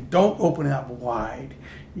says, "You don't open it up wide.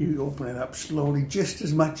 You open it up slowly, just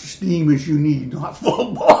as much steam as you need, not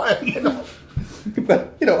full bore,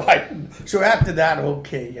 But, so after that,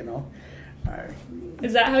 okay,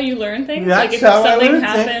 Is that how you learn things? That's like if how something I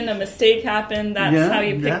happened, a mistake happened, that's how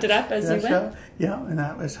you picked it up as you went? And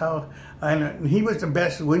that was how I learned. And he was the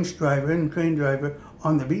best winch driver and crane driver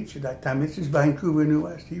on the beach at that time. This is Vancouver, New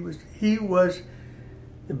West. He was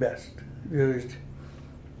the best.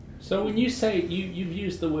 So when you say you've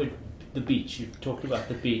used the word the beach, you've talked about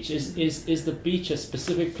the beach. Is the beach a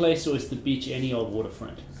specific place, or is the beach any old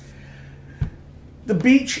waterfront? The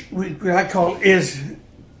beach, what I call, is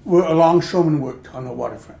where a longshoreman worked on the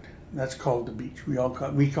waterfront. That's called the beach. We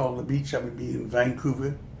call the beach, that would be in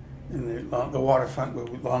Vancouver, and the waterfront where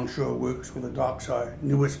longshore works, where the docks are.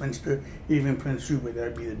 New Westminster, even Prince Rupert,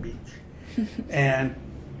 that'd be the beach. And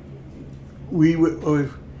we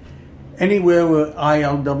were anywhere where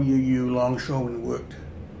ILWU longshoremen worked,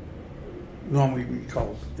 normally we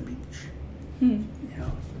call it the beach.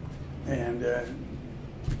 And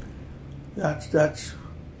that's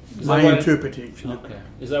my interpretation. Okay.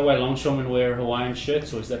 Is that why longshoremen wear Hawaiian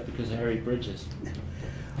shirts, or is that because of Harry Bridges?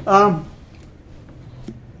 I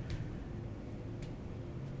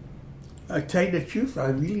tell you the truth, I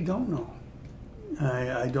really don't know.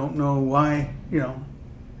 I don't know why,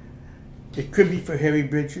 It could be for Harry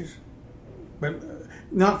Bridges, but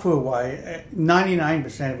not for why.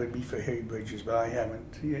 99% would be for Harry Bridges, but I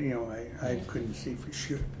haven't. I couldn't say for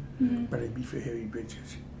sure, but it'd be for Harry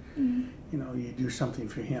Bridges. You do something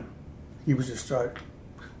for him. He was the start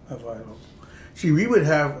of our local. See, we would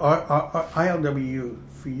have our ILWU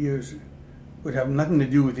for years would have nothing to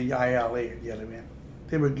do with the ILA at the other end.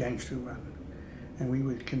 They were gangster run, and we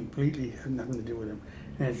would completely have nothing to do with them.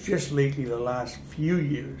 And it's just lately, the last few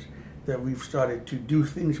years, that we've started to do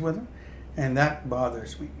things with them, and that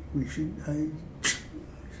bothers me. We should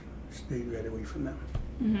stay right away from them.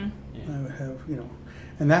 I would have,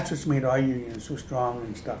 and that's what's made our union so strong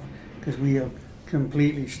and stuff. because we have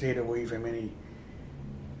completely stayed away from any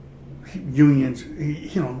unions,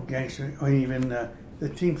 guys, or even the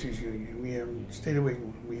Teamsters Union. We have stayed away.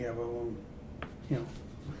 We have our own,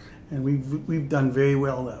 and we've done very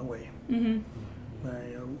well that way. Mm-hmm.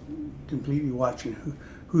 By completely watching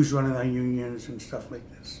who's running our unions and stuff like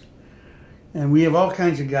this. And we have all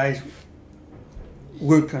kinds of guys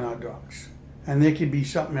work on our docks. And there could be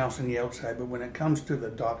something else on the outside, but when it comes to the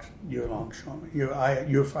docks, you're a longshoreman.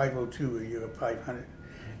 You're 502 or you're a 500.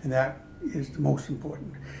 And that is the most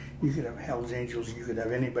important. You could have Hell's Angels, you could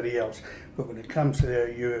have anybody else, but when it comes to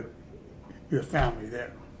there, you're family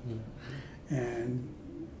there. Mm-hmm. And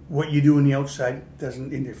what you do on the outside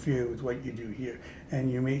doesn't interfere with what you do here.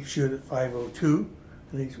 And you make sure that 502,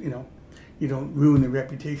 at least, you don't ruin the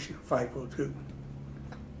reputation of 502, no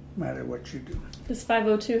matter what you do. Does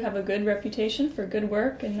 502 have a good reputation for good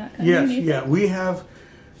work and that kind of thing? Yes, yeah. We have,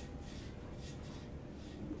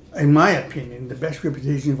 in my opinion, the best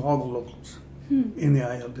reputation of all the locals in the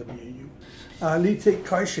ILWU. They take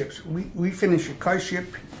car ships. We finish a car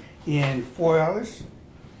ship in 4 hours.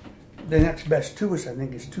 The next best to us, I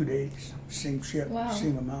think, is 2 days. Same ship, wow.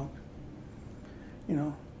 Same amount.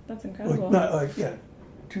 That's incredible.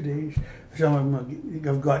 2 days. Some of them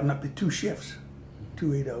have gotten up to 2 shifts,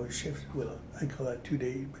 2 8-hour shifts. Well, I call that 2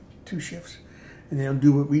 days, but 2 shifts. And they'll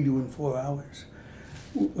do what we do in 4 hours.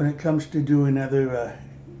 When it comes to doing other,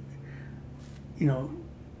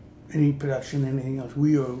 any production, anything else,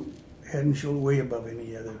 we are head and shoulder way above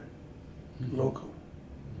any other local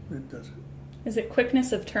that does it. Is it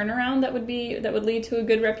quickness of turnaround that would lead to a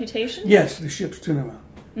good reputation? Yes, the ships turn around.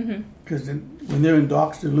 Because when they're in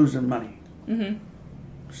docks, they're losing money. Mm-hmm.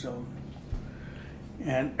 So,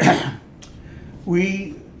 and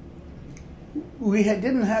we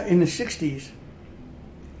didn't have in the 60s.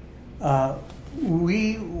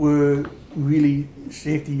 We were really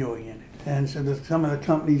safety oriented, and so some of the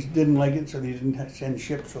companies didn't like it, so they didn't send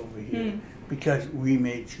ships over here because we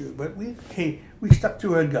made sure. But we stuck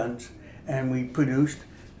to our guns. And we produced,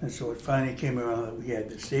 and so it finally came around that we had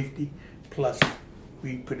the safety, plus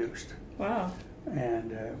we produced. Wow.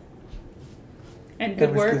 And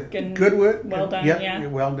good work. And good work. Well done, yeah.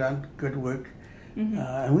 Well done, good work. Mm-hmm.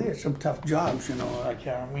 And we had some tough jobs,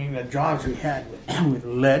 the jobs we had with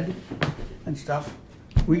lead and stuff.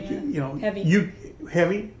 Heavy.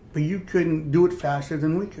 Heavy, but you couldn't do it faster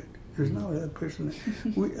than we could. There's no other person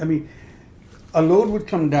that, a load would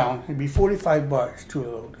come down, it'd be 45 bars to a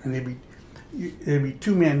load, and there'd be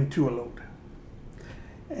 2 men to a load.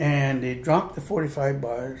 And they'd drop the 45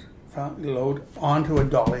 bars, load, onto a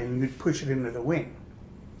dolly, and you'd push it into the wing.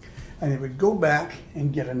 And they would go back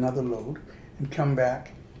and get another load, and come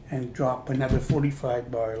back and drop another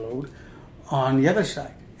 45 bar load on the other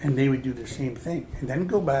side. And they would do the same thing, and then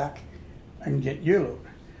go back and get your load.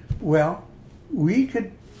 Well, we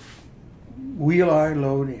could wheel our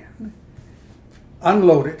load in,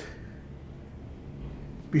 unload it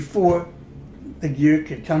before the gear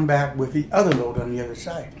could come back with the other load on the other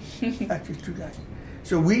side. That's just 2 guys.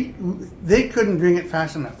 So they couldn't bring it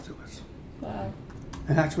fast enough to us. Wow.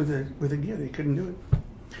 And that's with the gear, they couldn't do it.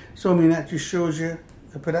 So that just shows you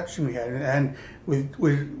the production we had. And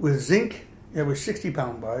with zinc, it was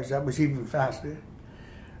 60-pound bars. That was even faster.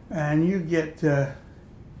 And you get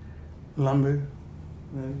lumber,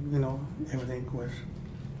 everything was.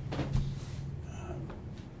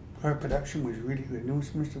 Our production was really good.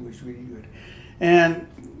 Newsminster was really good. And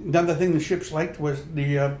the other thing the ships liked was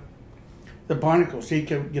the barnacles. They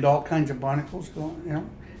could get all kinds of barnacles going,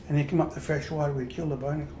 and they come up the fresh water, we'd kill the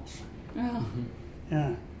barnacles. Oh. Mm-hmm.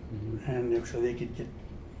 Yeah. Mm-hmm. And so they could get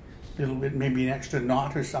a little bit, maybe an extra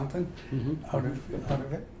knot or something out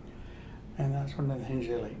of it. And that's one of the things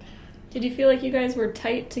they liked. Did you feel like you guys were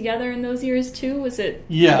tight together in those years too? Was it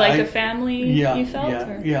a family you felt?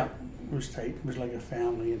 Yeah. It was tight. It was like a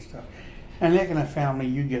family and stuff. And like in a family,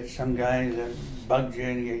 you get some guys that bug you,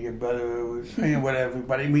 and your brother, whatever.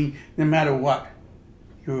 But no matter what,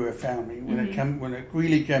 you were a family. When it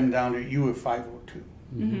really came down to it, you were 502.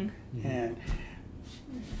 Mm-hmm. And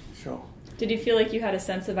so. Did you feel like you had a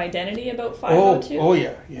sense of identity about 502? Oh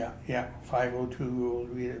yeah. 502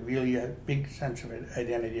 really a big sense of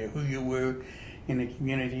identity of who you were in the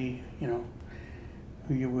community. Who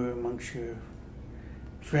you were amongst your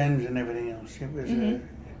friends and everything else. It was,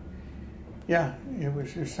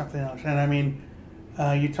 it was something else. And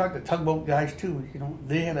you talk to tugboat guys too.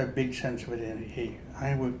 They had a big sense of identity. Hey,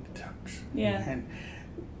 I worked the tugs. Yeah. And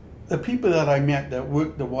the people that I met that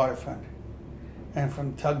worked the waterfront, and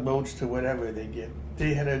from tugboats to whatever they did,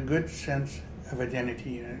 they had a good sense of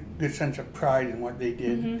identity and a good sense of pride in what they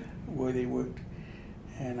did, where they worked.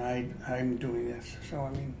 and I'm doing this. So, I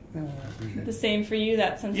mean... the same for you,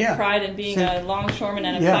 that sense Yeah. of pride in being a longshoreman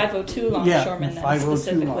and a Yeah. 502 longshoreman then 502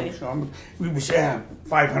 specifically. longshoreman. We would say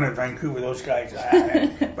 500 Vancouver, those guys.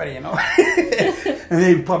 But, you know, and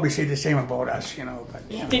they'd probably say the same about us, you know. But,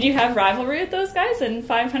 you know. Did you have rivalry with those guys in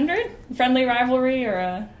 500? Friendly rivalry or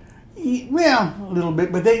a... Well, a little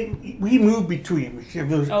bit, but we moved between. If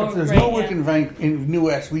there was no work in New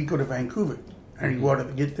West, we'd go to Vancouver and you wanted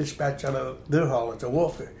to get dispatch out of their hall at the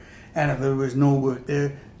Wolfer. And if there was no work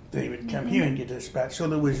there, they would come here and get dispatch. So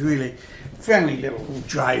there was really friendly little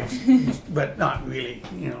drives, but not really,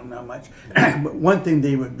 you know, not much. But one thing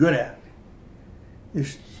they were good at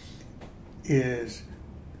is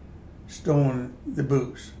storing the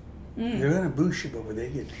booze. They're in a booze ship over there,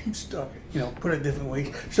 get stuck, you know, put it different ways.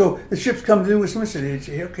 So the ships come to New Westminster, they'd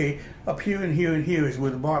say, okay, up here and here and here is where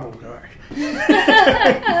the bottles are.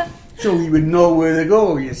 So we would know where to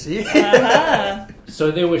go, you see. So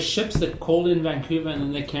there were ships that called in Vancouver and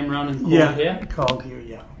then they came around and called here? Yeah, called here,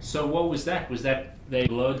 yeah. So what was that? Was that they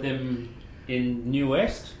load them in New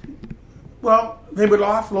West? Well, they would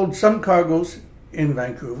offload some cargoes in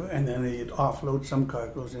Vancouver and then they'd offload some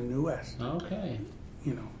cargoes in New West. Okay.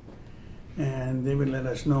 You know. And they would let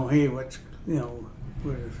us know, hey, what's, you know,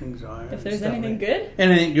 where the things are. If there's anything good?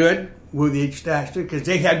 Anything good, where they'd stash it, because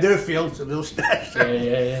they had their fields, so they'll stash it.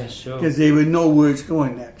 Yeah, sure. Because they would know where it's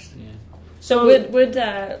going next. Yeah. So would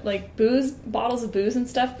like booze, bottles of booze and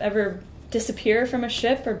stuff ever disappear from a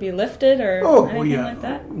ship or be lifted or anything like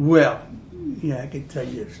that? Well, yeah, I could tell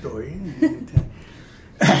you a story.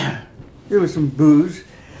 There was some booze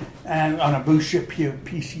and on a booze ship here at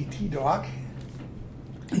PCT dock.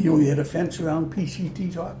 You know, we had a fence around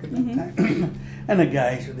PCT dock at that time. And the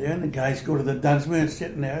guys are there, and the guys go to the Dunsmuir and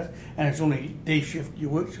sitting there, and it's only day shift you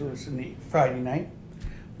work, so it's in the Friday night.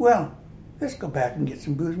 Well, let's go back and get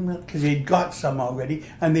some booze and milk, because they'd got some already,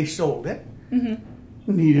 and they sold it.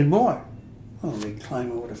 Needed more. Well, they'd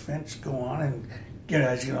climb over the fence, go on, and get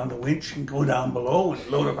on the winch, and go down below, and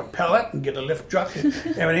load up a pellet, and get a lift truck, and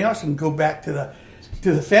everything else, and go back to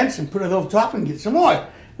the fence, and put it over top, and get some more.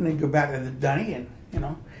 And they'd go back to the dunny, and you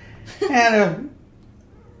know, and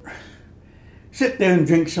sit there and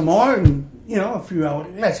drink some more, and you know, a few hours.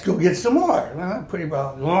 Let's go get some more. Pretty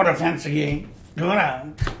well. Go on the fence again. Go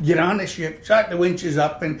down. Get on the ship. Start the winches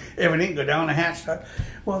up and everything. Go down the hatch. Start.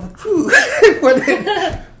 Well, the crew.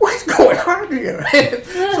 What's going on here?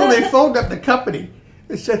 So they phoned up the company.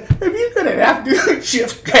 They said, "Have you got an afternoon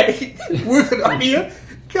shift guy working on here?"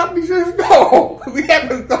 The company says, "No, we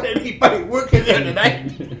haven't got anybody working there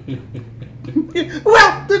tonight."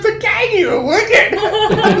 Well, there's a gang here working.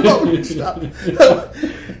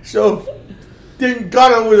 So they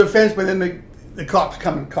got over the fence, but then the cops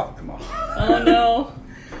come and caught them all. Oh no!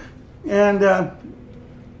 And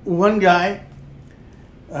one guy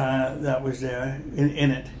that was there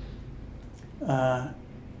in it,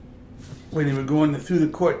 when they were going through the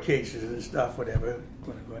court cases and stuff, whatever.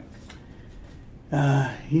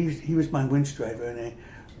 He was my winch driver, and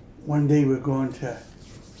one day we were going to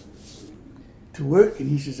work, and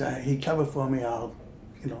he says, "Hey, cover for me. I'll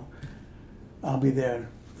be there in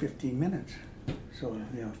 15 minutes." So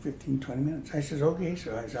 15, 20 minutes. I says, "Okay."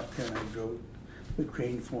 So I was up there and I drove the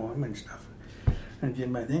crane for him and stuff, and did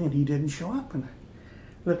my thing, and he didn't show up. And I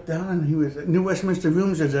looked down, and he was at New Westminster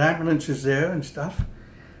Rooms. There's ambulances there and stuff.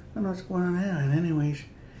 I don't know what's going on there. And anyways,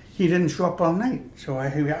 he didn't show up all night, so I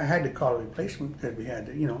had to call a replacement because we had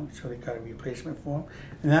to, so they got a replacement for him.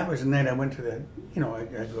 And that was the night I went to I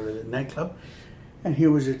go to the nightclub, and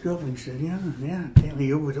here was his girlfriend. He said, yeah,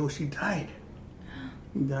 he overdosed. He died.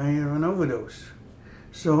 He died of an overdose.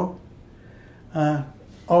 So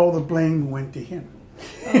all the blame went to him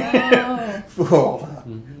for all that.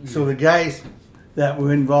 Mm-hmm. So the guys that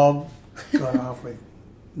were involved got off with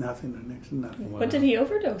nothing, the next to nothing. Wow. What did he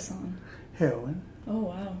overdose on? Heroin. Oh,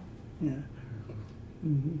 wow. Yeah.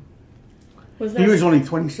 Mm-hmm. He was only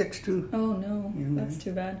 26 too. Oh no, that's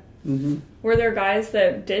too bad. Mm-hmm. Were there guys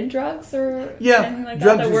that did drugs or anything like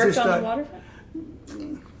drugs that worked on the waterfront?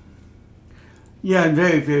 Yeah,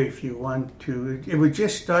 very, very few. 1, 2. It was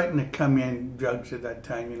just starting to come in, drugs at that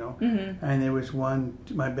time, Mm-hmm. And there was one,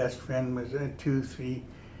 my best friend was 2, 3,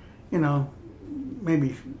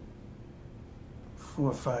 maybe 4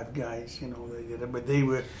 or 5 guys, they did it. But they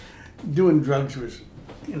were doing drugs was,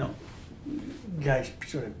 guys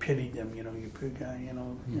sort of pitied them, you poor guy,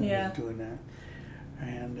 doing that.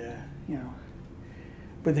 And,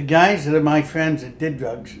 but the guys that are my friends that did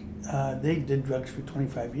drugs, they did drugs for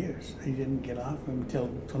 25 years. They didn't get off them until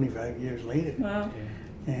 25 years later. Wow.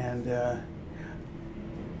 And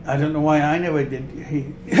I don't know why I never did.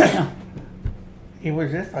 it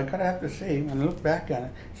was if, I gotta have to say, when I look back on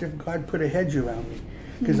it, it's if God put a hedge around me.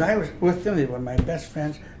 Because I was with them, they were my best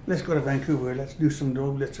friends. Let's go to Vancouver, let's do some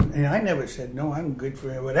dope. And I never said, no, I'm good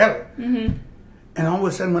for it, whatever. Mm-hmm. And all of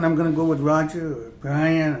a sudden, when I'm going to go with Roger or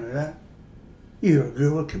Brian or that, either a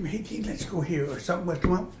girl would come, hey, Dean, let's go here, or something would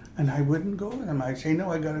come up, and I wouldn't go with them. I'd say,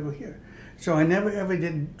 no, I got to go here. So I never ever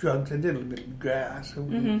did drugs. I did a little bit of grass,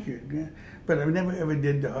 but I never ever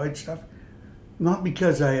did the hard stuff. Not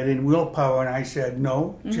because I had any willpower and I said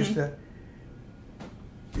no, just that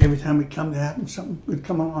every time it come to happen, something would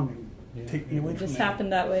come along and take me away from it. Just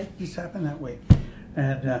happened that way. Just happened that way.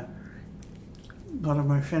 And a lot of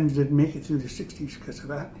my friends didn't make it through the 60s because of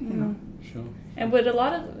that, you know. Sure. And would a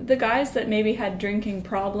lot of the guys that maybe had drinking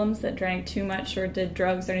problems, that drank too much or did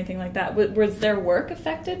drugs or anything like that, was their work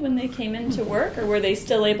affected when they came into work, or were they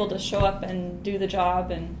still able to show up and do the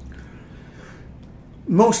job? And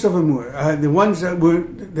most of them were. The ones that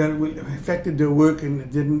affected their work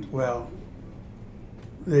and didn't, well,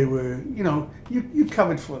 they were, you know, you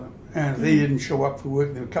covered for them. And if they didn't show up for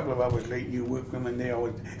work, they were a couple of hours late, you worked them, and they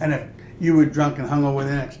always, and if you were drunk and hungover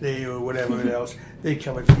the next day or whatever else, they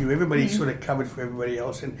covered for you. Everybody sort of covered for everybody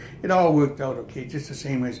else, and it all worked out okay. Just the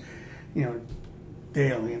same as, you know,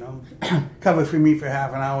 Dale, you know, covered for me for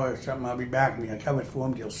half an hour or something, I'll be back, and I covered for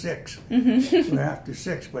him till 6. So after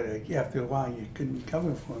 6, but after a while, you couldn't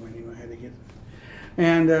cover for him anymore. I had to get,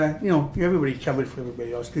 and you know, everybody covered for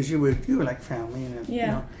everybody else because you were like family, and you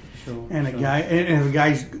know. Sure, and a guy, and if a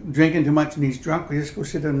guy's drinking too much and he's drunk, we just go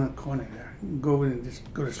sit in the corner there, go over and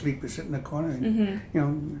just go to sleep or sit in the corner, and you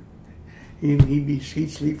know, he'd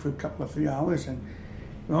sleep for a couple of 3 hours, and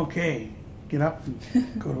okay, get up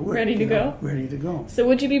and go to work. Ready to go. Ready to go. So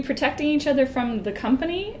would you be protecting each other from the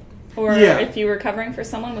company, or if you were covering for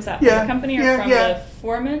someone, was that from the company or from the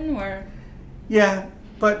foreman, or? Yeah,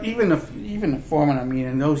 but even the foreman, I mean,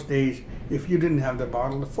 in those days, if you didn't have the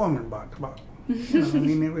bottle, the foreman bought the bottle. You know, I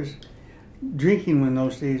mean, it was drinking in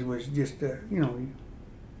those days was just, you know,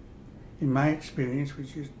 in my experience, was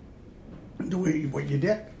just the way what you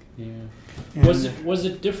did. Yeah. And was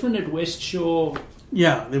it different at West Shore?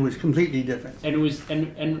 Yeah, it was completely different. And it was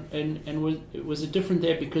was it different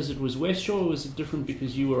there because it was West Shore, or was it different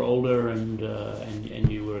because you were older and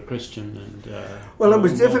you were a Christian and? Well, it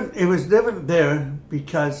was different. It was different there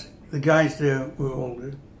because the guys there were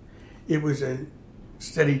older. It was a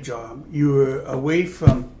steady job. You were away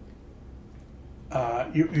from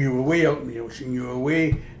you were way out in the ocean. You were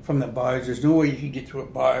away from the bars. There's no way you could get to a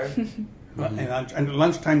bar. And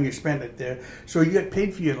lunchtime you spent it there, so you got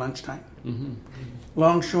paid for your lunchtime.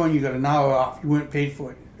 Longshore, you got an hour off. You weren't paid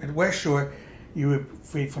for it. At West Shore, you were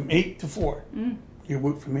paid from 8 to 4. You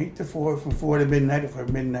worked from 8 to 4, from 4 to midnight, or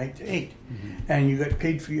from midnight to 8, and you got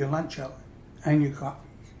paid for your lunch hour and your coffee.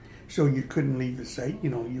 So you couldn't leave the site. You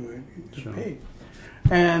know, you were paid.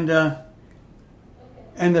 And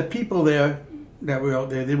the people there that were out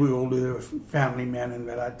there, they were older, they were family men, and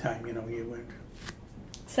at that time, you know, you weren't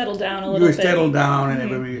settled down a little bit. You were settled down, and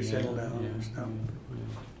everybody was settled down and stuff.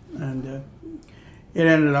 And it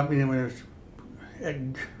ended up being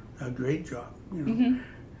a great job, you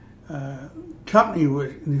know. Company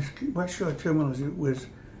was, West Shore Terminals, it was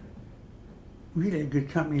really a good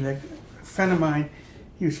company. Like a friend of mine,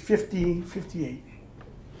 he was 58,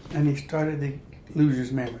 and he started to lose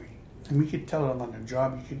his memory. And we could tell him on the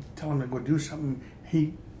job, you could tell him to go do something,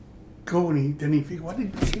 he'd go and then he'd think, what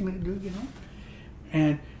did you say me to do, you know?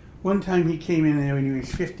 And one time he came in there when he was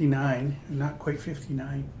 59, not quite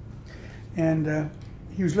 59, and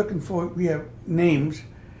he was looking for, we have names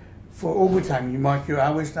for overtime. You mark your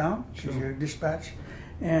hours down, because you're dispatch,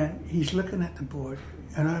 and he's looking at the board,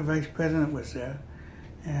 and our vice president was there,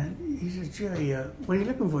 and he says, Jerry, what are you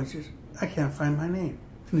looking for? He says, I can't find my name.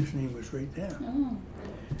 And his name was right there.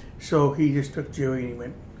 So he just took Jerry and he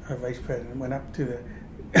went, our vice president went up to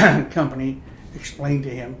the company, explained to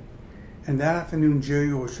him, and that afternoon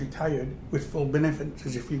Jerry was retired with full benefits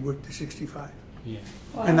as if he worked to 65. Yeah.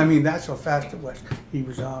 Wow. And I mean, that's how fast it was. He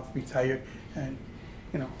was off, retired, and,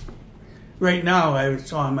 you know, right now I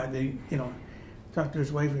saw him at the, you know, talked to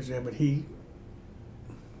his wife was there, but he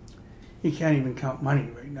can't even count money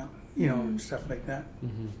right now, you know, and stuff like that.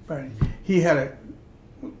 But he had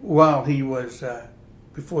while he was,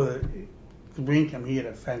 before the income, he had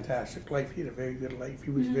a fantastic life. He had a very good life.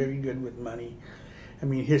 He was very good with money. I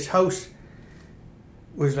mean, his house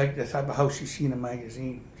was like the type of house you see in a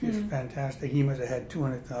magazine. Just fantastic. He must have had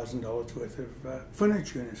 $200,000 worth of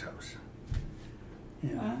furniture in his house.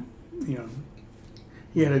 You know, you know,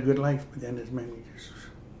 he had a good life, but then his memory just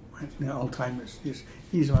went, you know, Alzheimer's.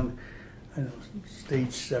 He's on, I don't know,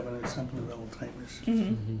 stage 7 or something of Alzheimer's.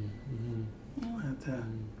 But,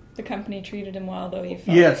 The company treated him well, though, you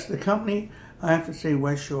felt? Yes, the company, I have to say,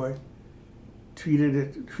 West Shore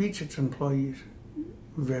treats its employees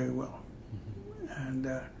very well. And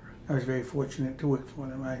I was very fortunate to work for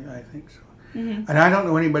them, I think so. And I don't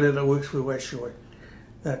know anybody that works for West Shore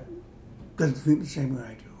that doesn't think the same way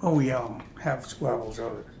I do. Oh, we all have squabbles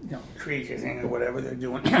or, crazy thing or whatever they're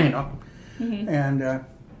doing, And,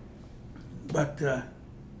 but,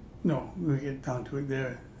 no, we get down to it,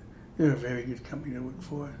 they're a very good company to work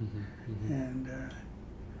for. And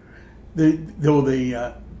they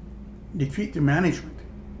treat the management,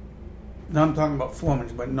 now I'm talking about foremen,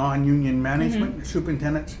 but non-union management,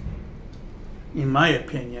 superintendents, in my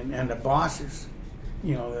opinion, and the bosses,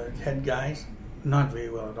 the head guys, not very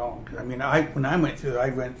well at all. I mean, when I went through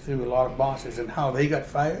a lot of bosses and how they got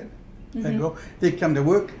fired. They'd come to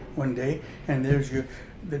work one day, and there's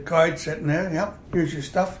the card sitting there. Yep, here's your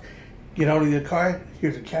stuff. Get out of your car.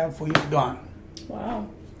 Here's a cab for you. Gone. Wow.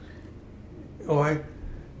 Or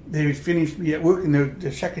they would finish at work, and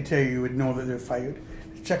the secretary would know that they're fired.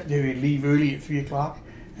 The secretary would leave early at 3 o'clock,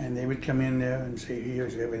 and they would come in there and say,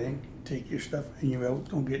 "Here's everything. Take your stuff, and you're out.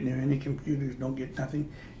 Don't get near any computers. Don't get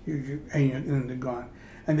nothing. Here's your," and they're gone.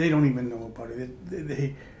 And they don't even know about it.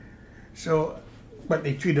 But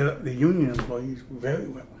they treated the union employees very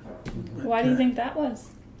well. Why do you think that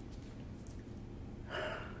was?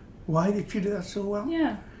 Why they treated us so well?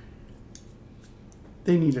 Yeah.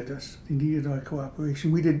 They needed us. They needed our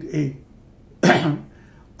cooperation. We did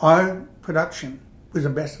our production was the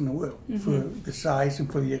best in the world for the size and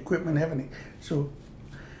for the equipment and everything. So,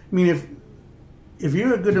 I mean, if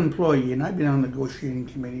you're a good employee, and I've been on negotiating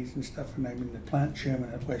committees and stuff, and I've been the plant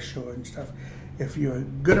chairman at West Shore and stuff, if you're a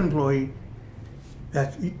good employee,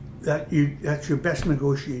 that's your best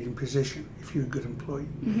negotiating position. If you're a good employee,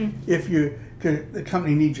 cause the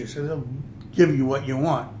company needs you, so they'll give you what you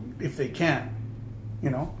want if they can,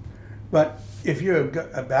 But if you're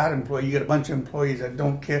a bad employee, you got a bunch of employees that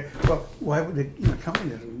don't care. Well, why would the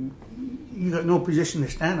company doesn't? You got no position to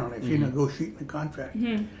stand on if you're negotiating a contract.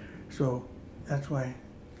 So that's why.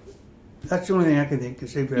 That's the only thing I can think to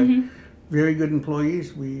say. Very good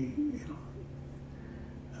employees.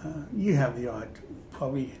 You have the odd,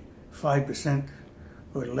 probably 5%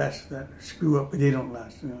 or less that screw up, but they don't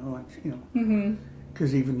last.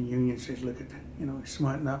 Because even the union says, look at,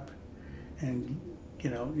 smarten up, and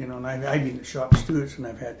and I've been to shop stewards, and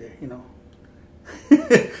I've had to,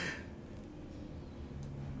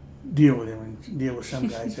 deal with them and deal with some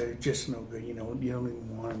guys that are just no good. You don't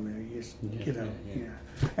even want them there. You just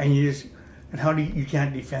and and how do you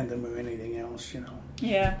can't defend them or anything else,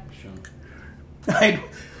 Yeah. Sure.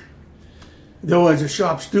 Though as a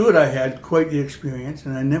shop steward, I had quite the experience,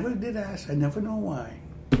 and I never did ask. I never know why.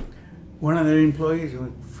 One of the employees,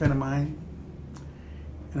 a friend of mine,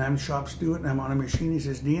 and I'm shop steward, and I'm on a machine. He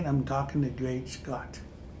says, "Dean, I'm talking to Greg Scott,"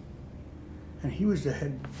 and he was the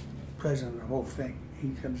head president of the whole thing. He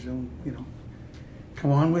comes in,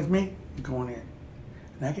 come on with me, I'm going in,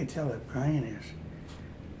 and I can tell that Brian is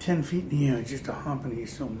 10 feet in the air, just a hump, and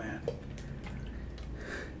he's so mad.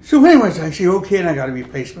 So anyways, I say, okay, and I got a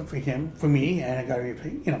replacement for him, for me, and I got a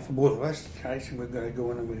replacement, for both of us. I said, we've got to go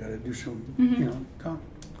in and we've got to do some, talk.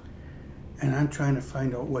 And I'm trying to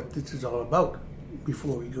find out what this is all about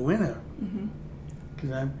before we go in there.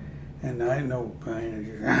 Because I know Brian is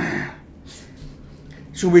just,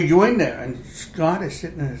 So we go in there, and Scott is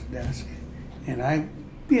sitting at his desk, and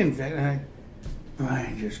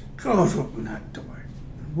Brian just goes open that door.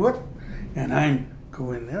 What? And I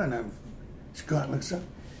go in there, and Scott looks up.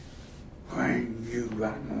 Brian, you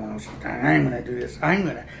got no I'm going to do this. I'm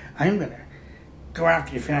going to go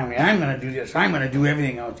after your family. I'm going to do this. I'm going to do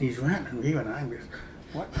everything else. He's ranting and raving, and I'm just,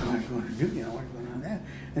 what am I going to do? What's going on there?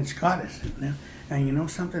 And Scott is sitting there,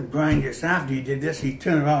 and something? Brian, just after he did this, he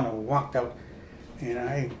turned around and walked out. And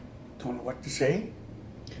I don't know what to say.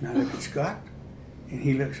 And I look at Scott, and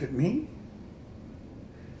he looks at me,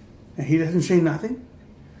 and he doesn't say nothing.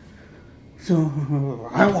 So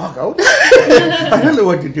I walk out. I don't know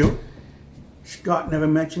what to do. Scott never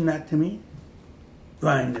mentioned that to me.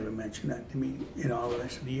 Brian never mentioned that to me. In all the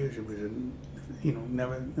rest of the years, it was,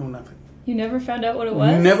 never, no nothing. You never found out what it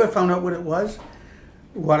was? Never found out what it was.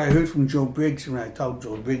 What I heard from Joe Briggs, when I told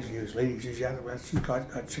Joe Briggs years later, he says, yeah,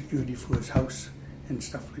 Scott got security for his house and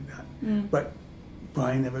stuff like that. But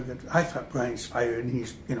Brian never got. I thought Brian's fired and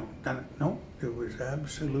he's done it. No, there was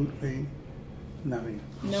absolutely nothing.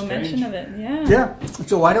 No mention of it. Yeah. Yeah.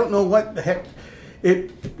 So I don't know what the heck.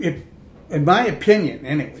 It in my opinion,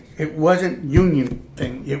 anyway, it wasn't union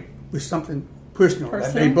thing. It was something personal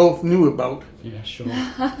that they both knew about. Yeah, sure.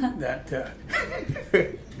 That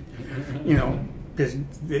Because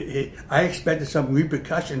I expected some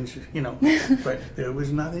repercussions, you know, but there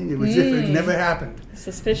was nothing. It was if it never happened.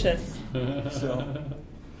 Suspicious. So.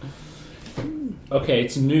 Okay,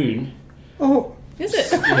 it's noon. Oh. Is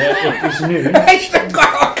it? Yeah, it's noon. I still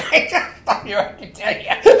got all kinds of stuff here, I can tell you.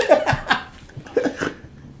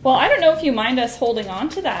 Well, I don't know if you mind us holding on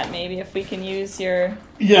to that. Maybe if we can use your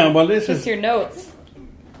this is your notes.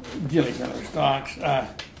 dealing with our stocks.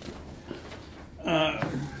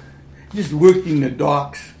 Just working the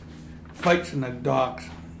docks, fights in the docks.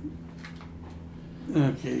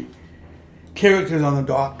 Okay, characters on the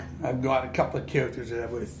dock. I've got a couple of characters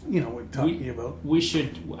that we're talking about.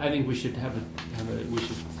 I think we should we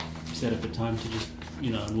should set up a time to just,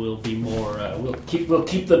 you know, and we'll be more. We'll keep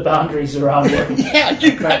the boundaries around it.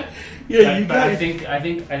 I think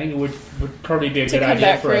it would probably be a good idea come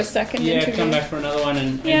back for us. a second. Yeah, interview. come back for another one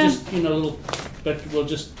and just, you know, but we'll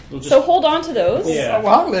just. So hold on to those. Yeah.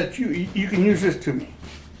 Well, I'll let you. You can use this to me.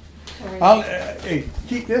 I'll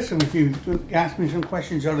keep this, and if you ask me some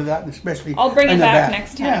questions out of that, especially I'll bring it in the back back.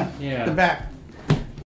 next time. Yeah, the back.